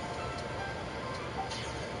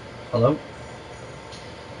 Hello?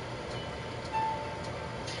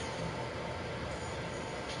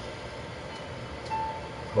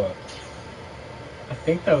 What? I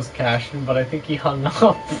think that was Cashin, but I think he hung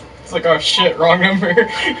up. It's like, oh shit, wrong number.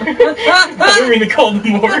 I didn't mean to call the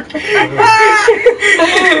morgue.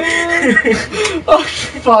 Oh,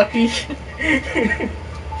 fucky.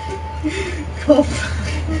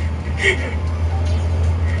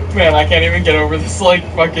 Man, I can't even get over this, like,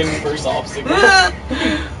 fucking first obstacle.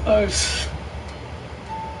 Oh,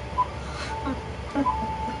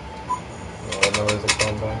 No, there's a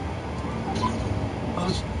phone back.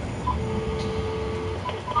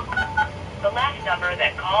 The last number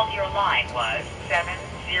that called your line was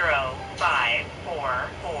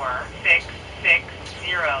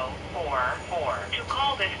 70544666044. To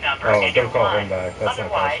call this number, Oh, enter don't call 1. him back. That's not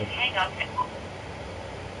Otherwise, Cashin. hang up.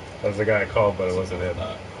 That was the guy I called, but it wasn't him.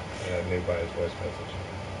 Yeah, I knew by his voice message.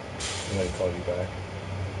 And then he called you back.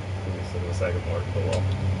 And he said the second mark for the wall.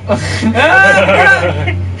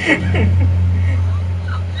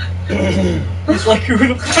 It's like, who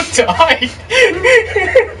the fuck died?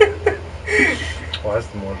 Why is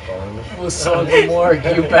the more calling me? Wasaga Morg,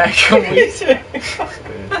 you bag him, we tag him.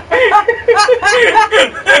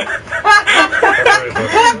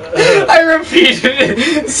 I repeated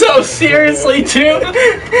it so seriously too.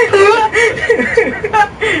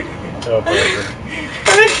 Oh,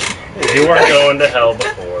 perfect. You weren't going to hell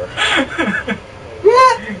before.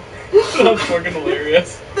 That's fucking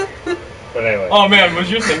hilarious. But anyway. Oh man, was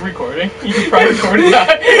your thing recording? You probably recorded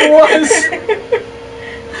that. It was.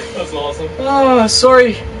 That's awesome. Oh,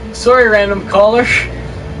 sorry, random caller.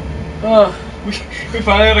 Oh, We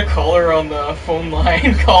finally had a caller on the phone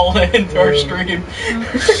line call in to our stream.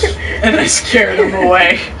 and I scared him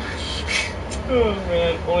away. Oh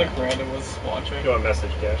man, only if Brandon was watching. You want a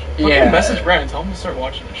message, Cash? Yeah. Message Brandon, tell him to start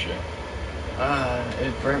watching this shit.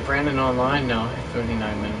 Brandon online now,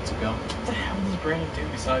 39 minutes ago. What the hell does Brandon do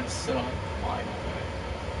besides sit on line all day?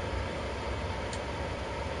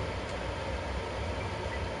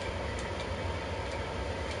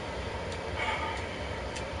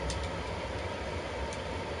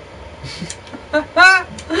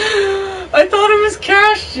 I thought it was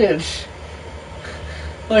Cashin.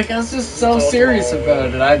 Like, I was just so serious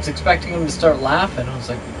about it. I was expecting him to start laughing. I was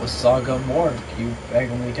like, Wasaga Morg, you bag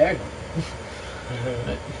him, we tag him.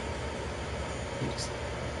 But he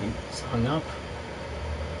just hung up.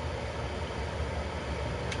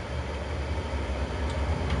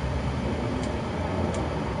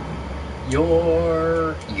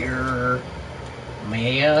 Your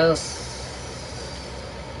mess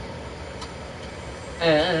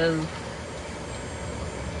and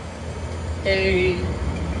a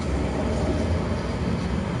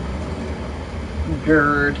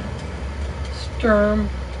gird sturm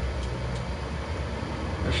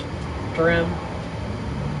or strim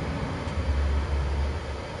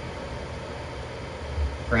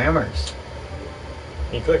grammars.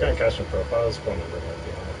 You click on Cashin profile, his phone number might be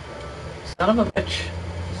on it. Son of a bitch.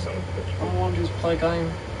 Son of a bitch. All I want to do is play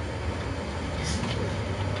game.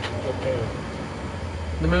 Okay.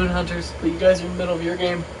 The Moon Hunters, but you guys are in the middle of your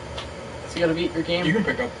game. So you gotta beat your game. You can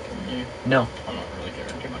pick up me. No. I'm not really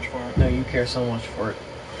caring too much for it. No, you care so much for it.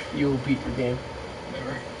 You will beat your game.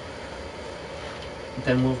 Never.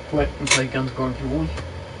 Then we'll quit and play Guns Going Through One.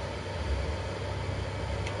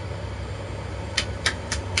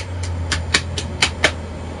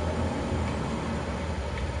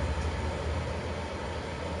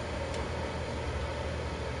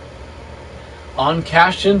 On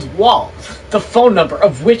Cashin's wall, the phone number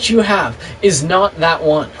of which you have is not that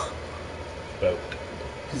one. Boat.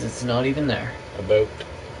 Because it's not even there. A boat.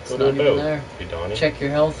 It's Go not to a even boat. there. Hey, Donnie. Check your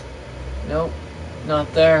health. Nope.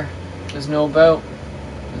 Not there. There's no about.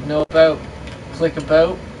 There's no about. Click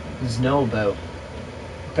about. There's no about.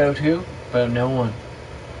 About who? About no one.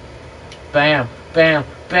 Bam. Bam.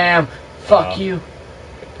 Bam. Fuck you.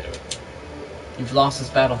 God damn it. You've lost this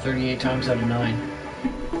battle 38 times out of 9.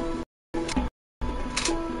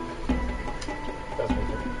 That's me.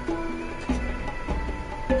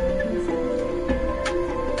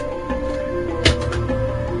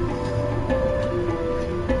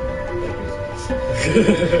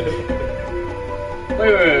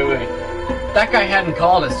 Wait. That guy hadn't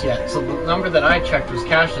called us yet, so the number that I checked was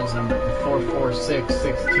Cashin's number,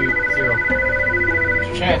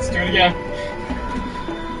 446620. Chance, do it again.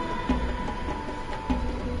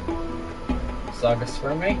 Saga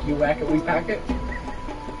sperm egg, you whack it, we pack it.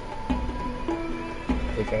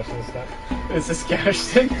 Take cash and stuff. Is this cash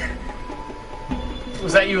thing?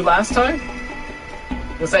 Was that you last time?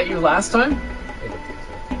 Was that you last time?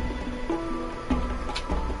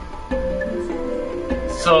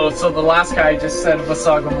 So the last guy just said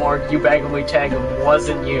Vasaga Morg, you bag him, we tag him,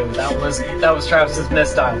 wasn't you. That was Travis's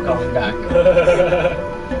misdial calling back.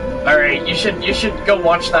 Alright, you should go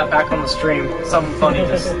watch that back on the stream. Something funny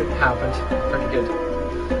just happened. Pretty good.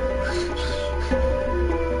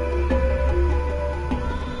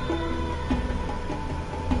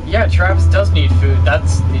 Yeah, Travis does need food.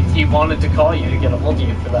 He wanted to call you to get a hold of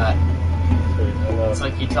you for that. It's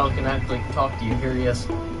like he telekinetically talked to you. Here he is.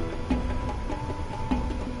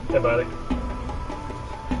 Hey, buddy.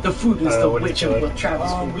 The food is the what witch do you of feel what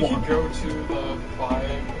Travis would We want. could go to the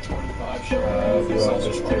 5:25 show. Do you want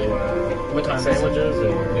just to What time is it? sandwiches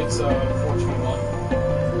or It's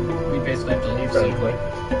 4:21. We basically have to leave fairly soon. quick?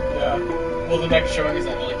 Yeah. Well, the next showing is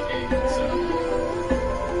at like 8, so.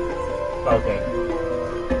 Okay.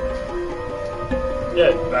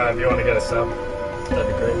 Yeah, if you want to get a sub, that'd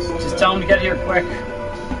be great. Just tell him to get here quick,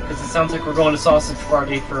 because it sounds like we're going to sausage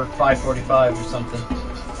party for 5:45 or something.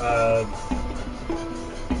 I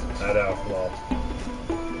know. Well.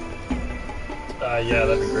 Yeah,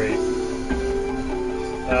 that'd be great.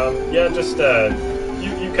 Yeah, just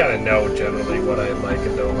you kind of know generally what I like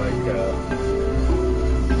and don't like.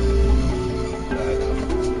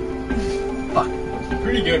 Fuck.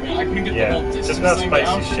 Pretty good, man. I couldn't get Yeah, the whole distance just not thing spicy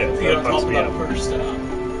down. shit. To That get on fucks top of me that up. first, the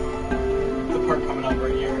part coming up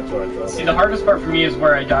right here. That's what I draw. See, the hardest part for me is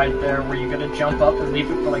where I died there, where you gotta jump up and leave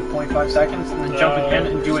it for like 0.5 seconds, and then jump again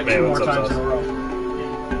and do it man, 2 more what's up, times in a sauce? row.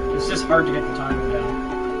 It's just hard to get the timing down.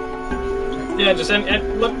 Yeah, just and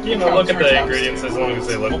look, look at the ingredients as long as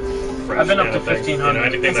they look fresh. I've been up kind to of thing. 1500.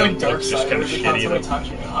 Anything It's that like dark looks just side, kind of where shitty, the like touch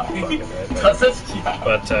you high. fucking right. Does it? Yeah.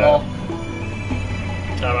 But Well,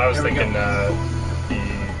 I was here we thinking go. the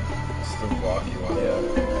Slovakia one. Yeah,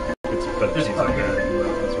 but There's cheese part on here.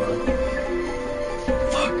 there as well.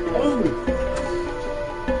 Fuck! Oh!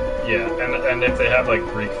 Yeah, and if they have like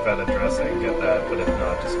Greek feta dressing, get that. But if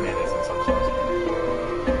not, just mayonnaise and some sauce.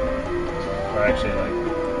 Or actually, like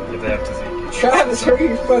if they have tzatziki. Travis, hurry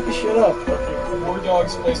your fucking shit up! Okay, War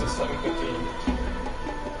Dogs plays at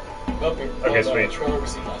 7:15. Okay, sweet. Trailer we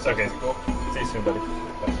seen last Okay. week. Cool. See you soon, buddy.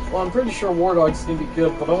 Well, I'm pretty sure War Dog's gonna be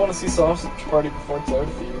good, but I want to see Sausage Party before it's out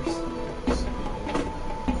of theaters.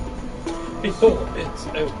 It's okay.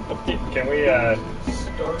 Can we? I'm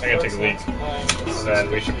gonna take a leak, and then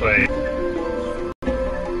we should play.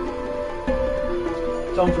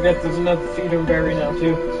 Don't forget there's another theater in Barrie now,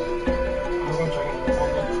 too. I'm going to check it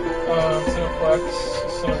out. Cineplex,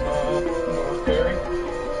 Cinema, Northbury.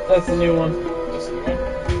 That's the new one. That's the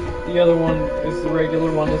one. The other one is the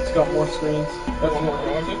regular one that's got more screens. That's That's the one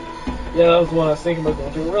we're going to. Yeah, that was the one I was thinking about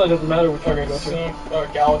going to. It really doesn't matter which one I Okay, go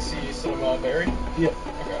to. Galaxy Cinema Berry. Yep.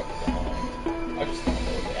 Okay. I just don't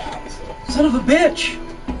know the app, so. Son of a bitch!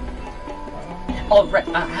 Alright,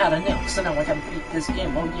 I had enough, so now I gotta beat this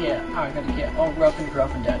game. Oh yeah, I gotta get all rough and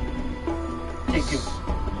gruff and dead. Take 2.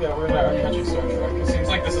 Yeah, we're not catching Star Trek. It seems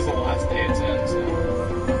like this is the last day it's in, so.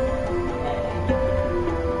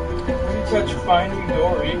 We catch Finding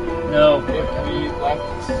Dory. No. If we left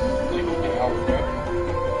like an hour ago.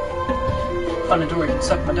 Fun door, you can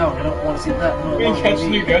suck my dog. I don't want to see that. No We can longer catch need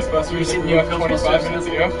new it. Ghostbusters You if see we new left 25 minutes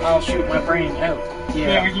ago. I'll shoot my brain out. Yeah,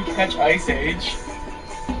 Yeah. we can catch Ice Age.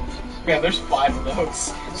 Man, there's 5 of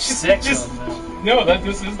those. 6 Just, of them no,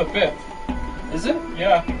 this is the 5th. now. Is it?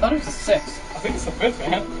 Yeah, I thought it was a 6. I think it's the 5th,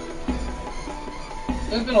 man.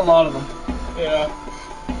 There's been a lot of them. Yeah.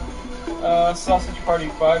 Sausage Party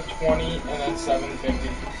 5:20 and then 7:50.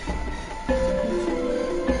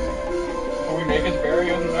 Will we make it to Barrie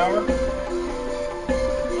in an hour? I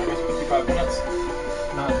guess 55 minutes.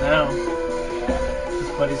 Not now. Yeah. His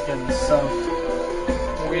buddy's getting the sub.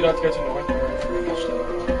 We'd have to go to Northbury if we catch that.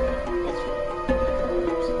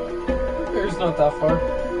 That's Barrie's not that far. do you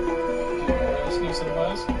know where this new cinema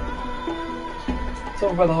is? It's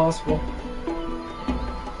over by the hospital.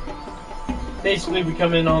 Basically, we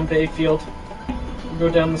come in on Bayfield. We go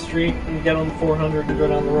down the street and we get on the 400 and go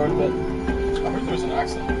down the road a bit. I heard there was an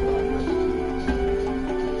accident.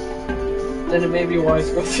 Then it may be wise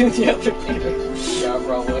to go through the other theater. Yeah,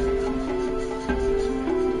 probably.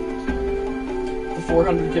 The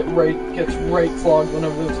 400 gets right clogged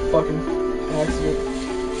whenever there's a fucking accident.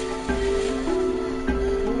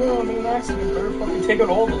 No, I'm in an accident. Better fucking take out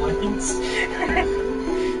all the lanes.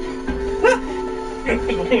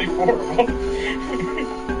 There's only 4 of them.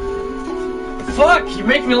 Fuck! You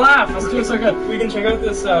make me laugh. I was doing so good. We can check out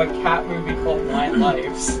this cat movie called 9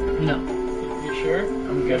 Lives. No. You sure?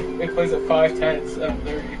 I'm good. It plays at 5:10,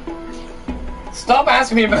 7:30. Stop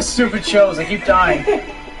asking me about stupid shows. I keep dying.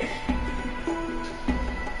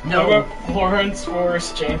 How No. about Florence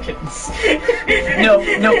Forrest Jenkins? No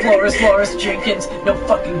Flores Jenkins. No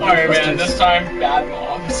fucking Alright, man, Ghostbusters. this time, Bad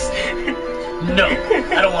Moms. No.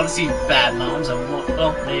 I don't want to see Bad Moms.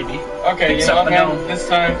 Well, maybe. Okay, you Except know what, for man? no. This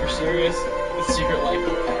time, for serious, The Secret Life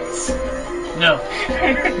of Pets. No.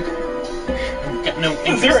 Got no Is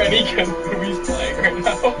interest. there any good movies playing right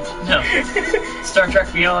now? No. Star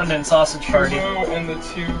Trek Beyond and Sausage Party. Kubo and the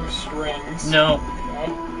Two Strings. No. No?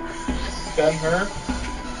 Ben-Hur?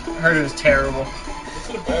 Heard it was terrible. What's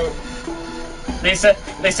it about? They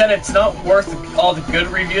said it's not worth all the good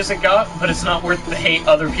reviews it got, but it's not worth the hate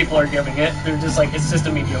other people are giving it. They're just like, it's just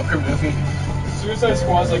a mediocre movie. Suicide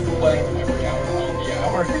Squad's like playing every hour on the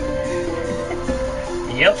hour.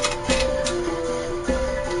 Yep.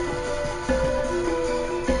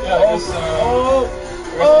 Yeah, I guess,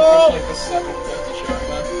 like the 7th of the show,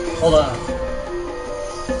 man. Hold on.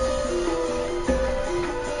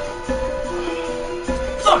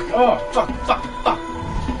 Fuck! Oh, fuck!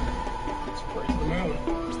 Let's praise the moon.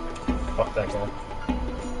 Fuck that guy.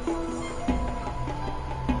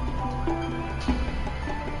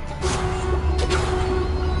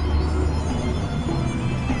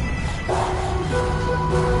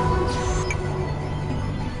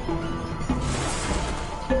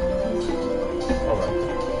 Alright.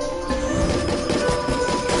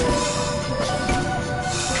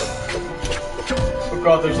 Oh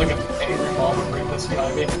god, there's like an angry mom rapist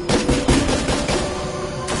behind me.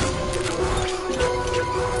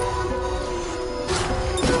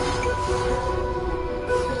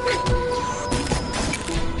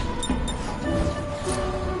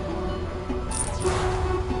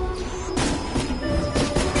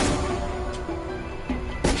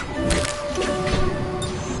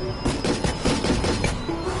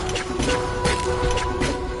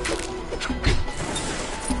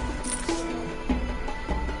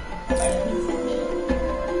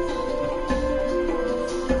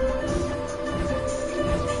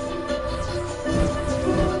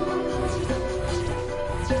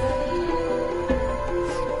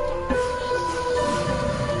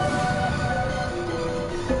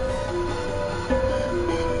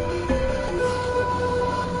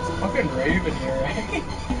 Fucking Raven here, right?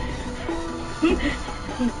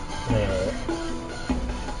 Yeah.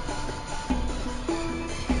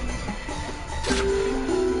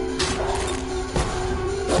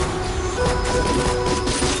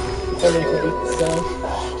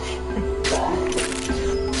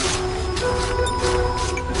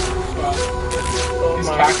 These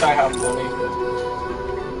cacti have money.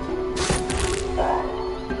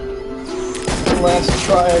 Last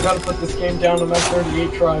try, I gotta put this game down to my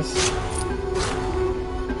 38 tries.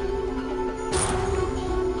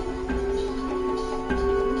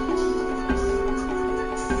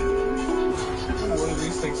 Ooh, what are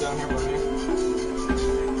these things down here, buddy?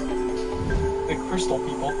 The crystal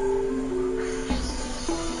people.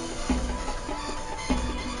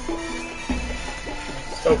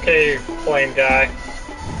 It's okay, plain guy.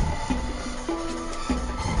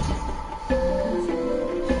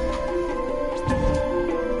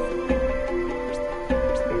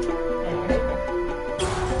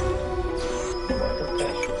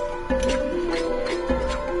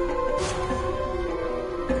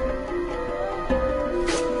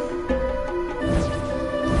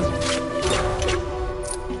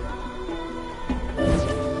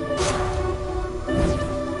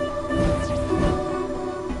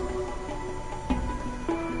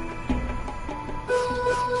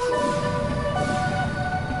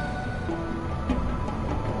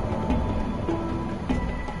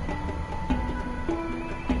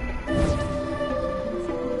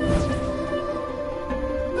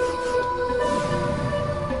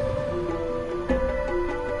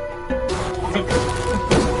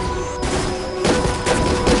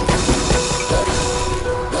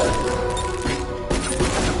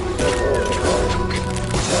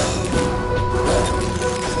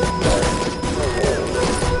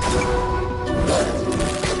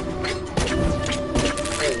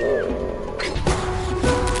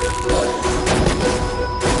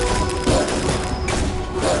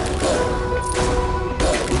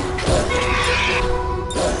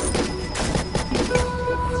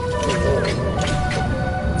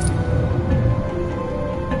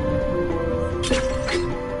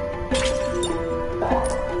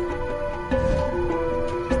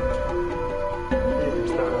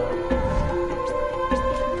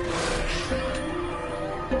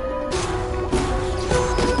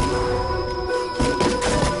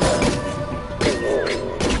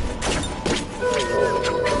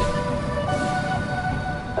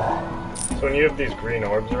 when you have these green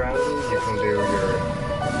orbs around you, you can do your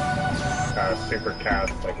super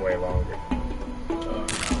cast like way longer.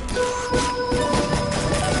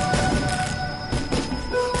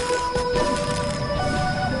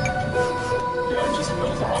 Yeah, it just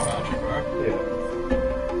fills all magic bar. Yeah.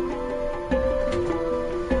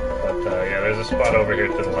 But yeah, there's a spot over here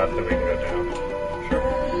to the left that we can go down. Sure.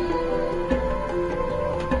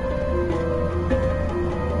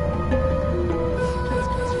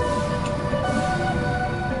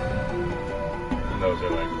 And those are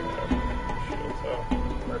like shields, so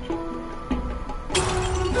merchant.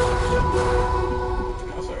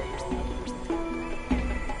 Oh, sorry, you're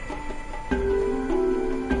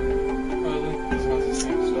on this has the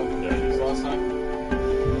same stuff we used last time.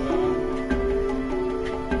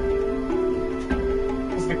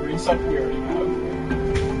 Is the green stuff we already have?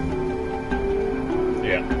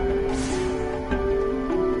 Yeah.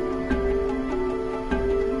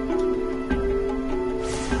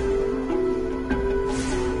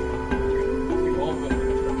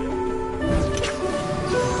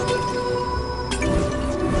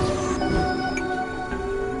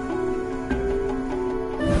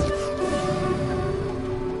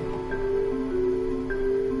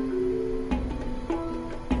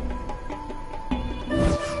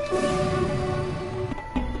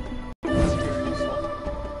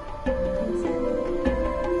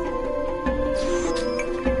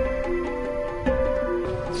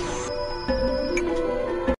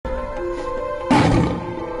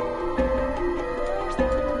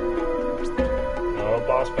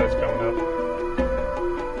 Boss fight's coming up.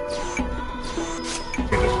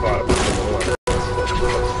 We just fought a bunch of little ones.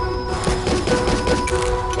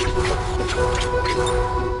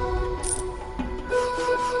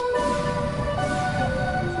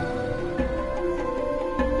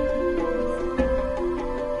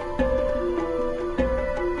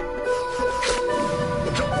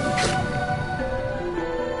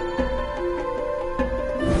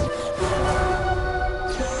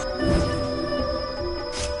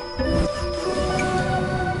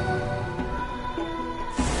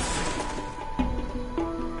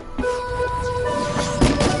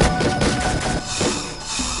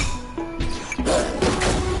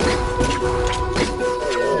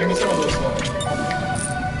 Give me some of those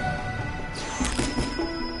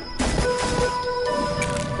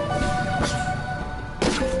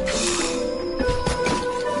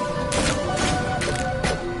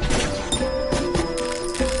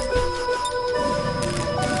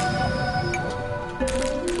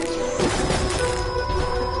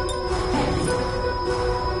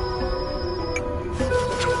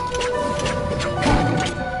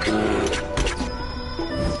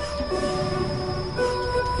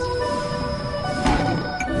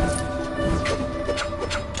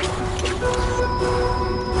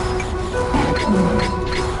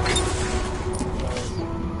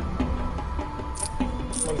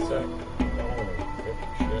One sec. Oh,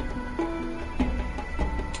 shit.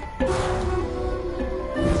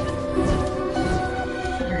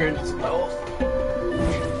 You're gonna need some health.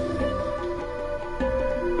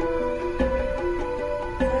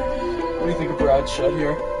 What do you think of Brad's shed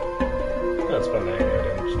here? That's fun to hang out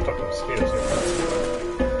in. Just fucking mosquitoes here.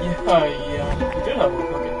 Yeah, he did have a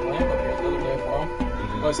fucking lamp up here the other day for him.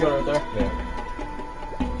 Oh, he's got it right there. Yeah.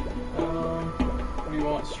 What do you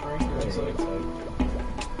want? Strength or insight?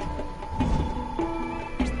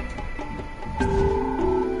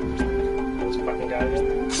 This fucking guy again.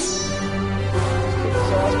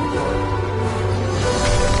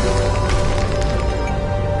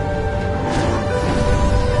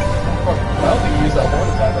 I don't think he used that horn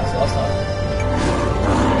attack on us last time.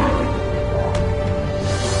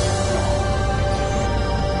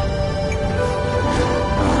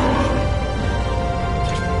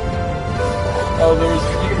 Oh, you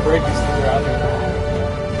can break these things around here.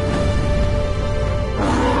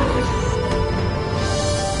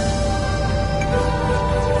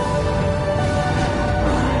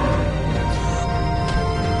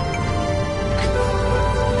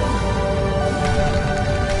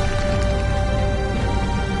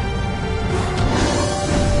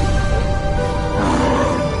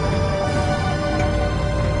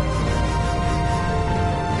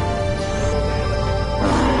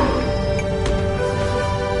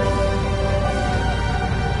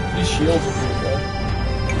 These shields are pretty good.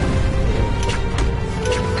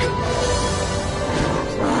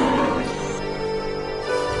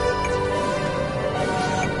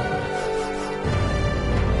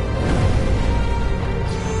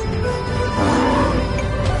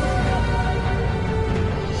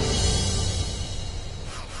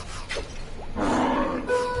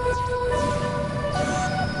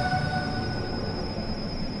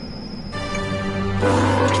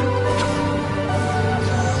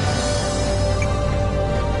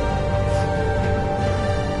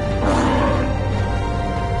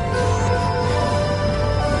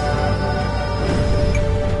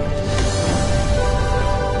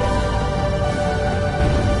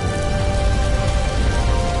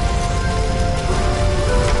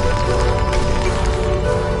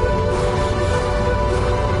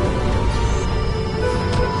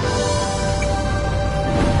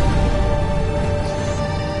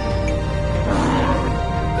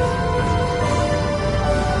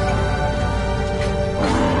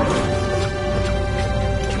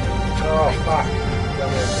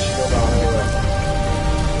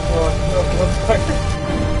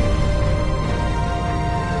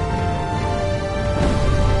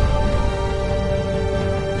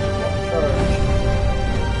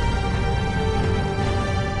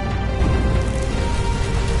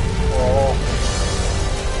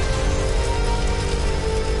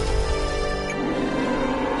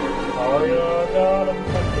 Oh, no, God, I'm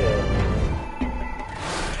fucking.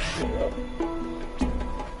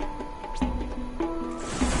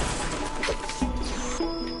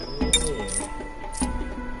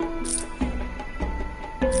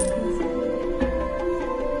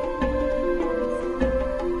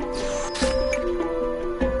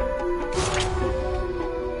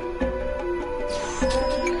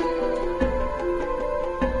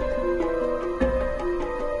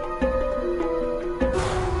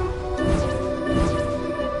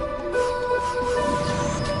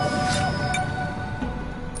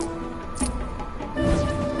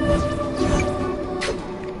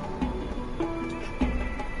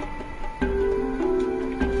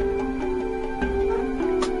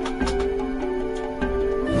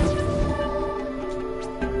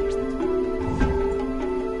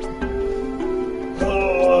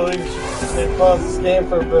 Pause this game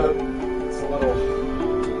for a bit. It's a little.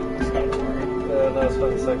 It's kind of boring. Yeah, no, it's fun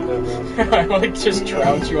the second time around. I like just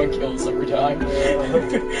trounced you on kills every time.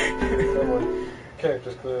 Someone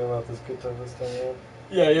character's clearly not this good time this time around.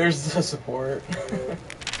 Yeah, here's the support. I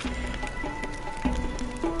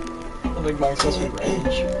think mine's supposed to be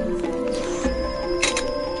range.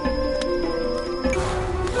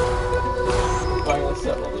 Finally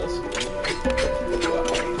settled this.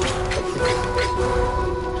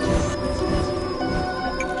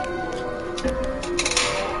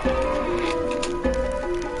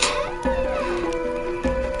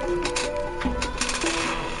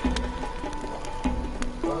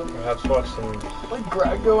 Perhaps watch some. Like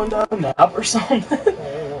Greg going down a nap or something. I don't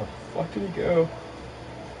know. Fuck did he go?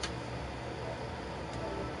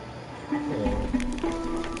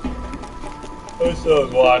 I still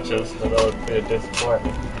was watching, so that would be a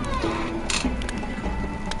disappointment.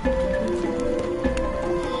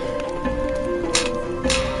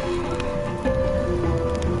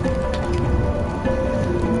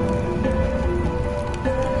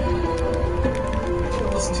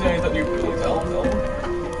 Listen to any of that new Billy's album.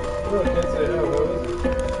 Oh, I can't say no. What was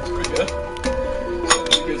it? It's pretty good.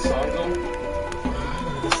 Some good songs on it.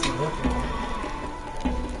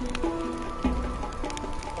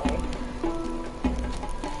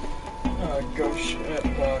 Go shit,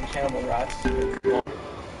 Cannibal Rats.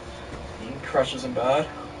 He crushes him bad.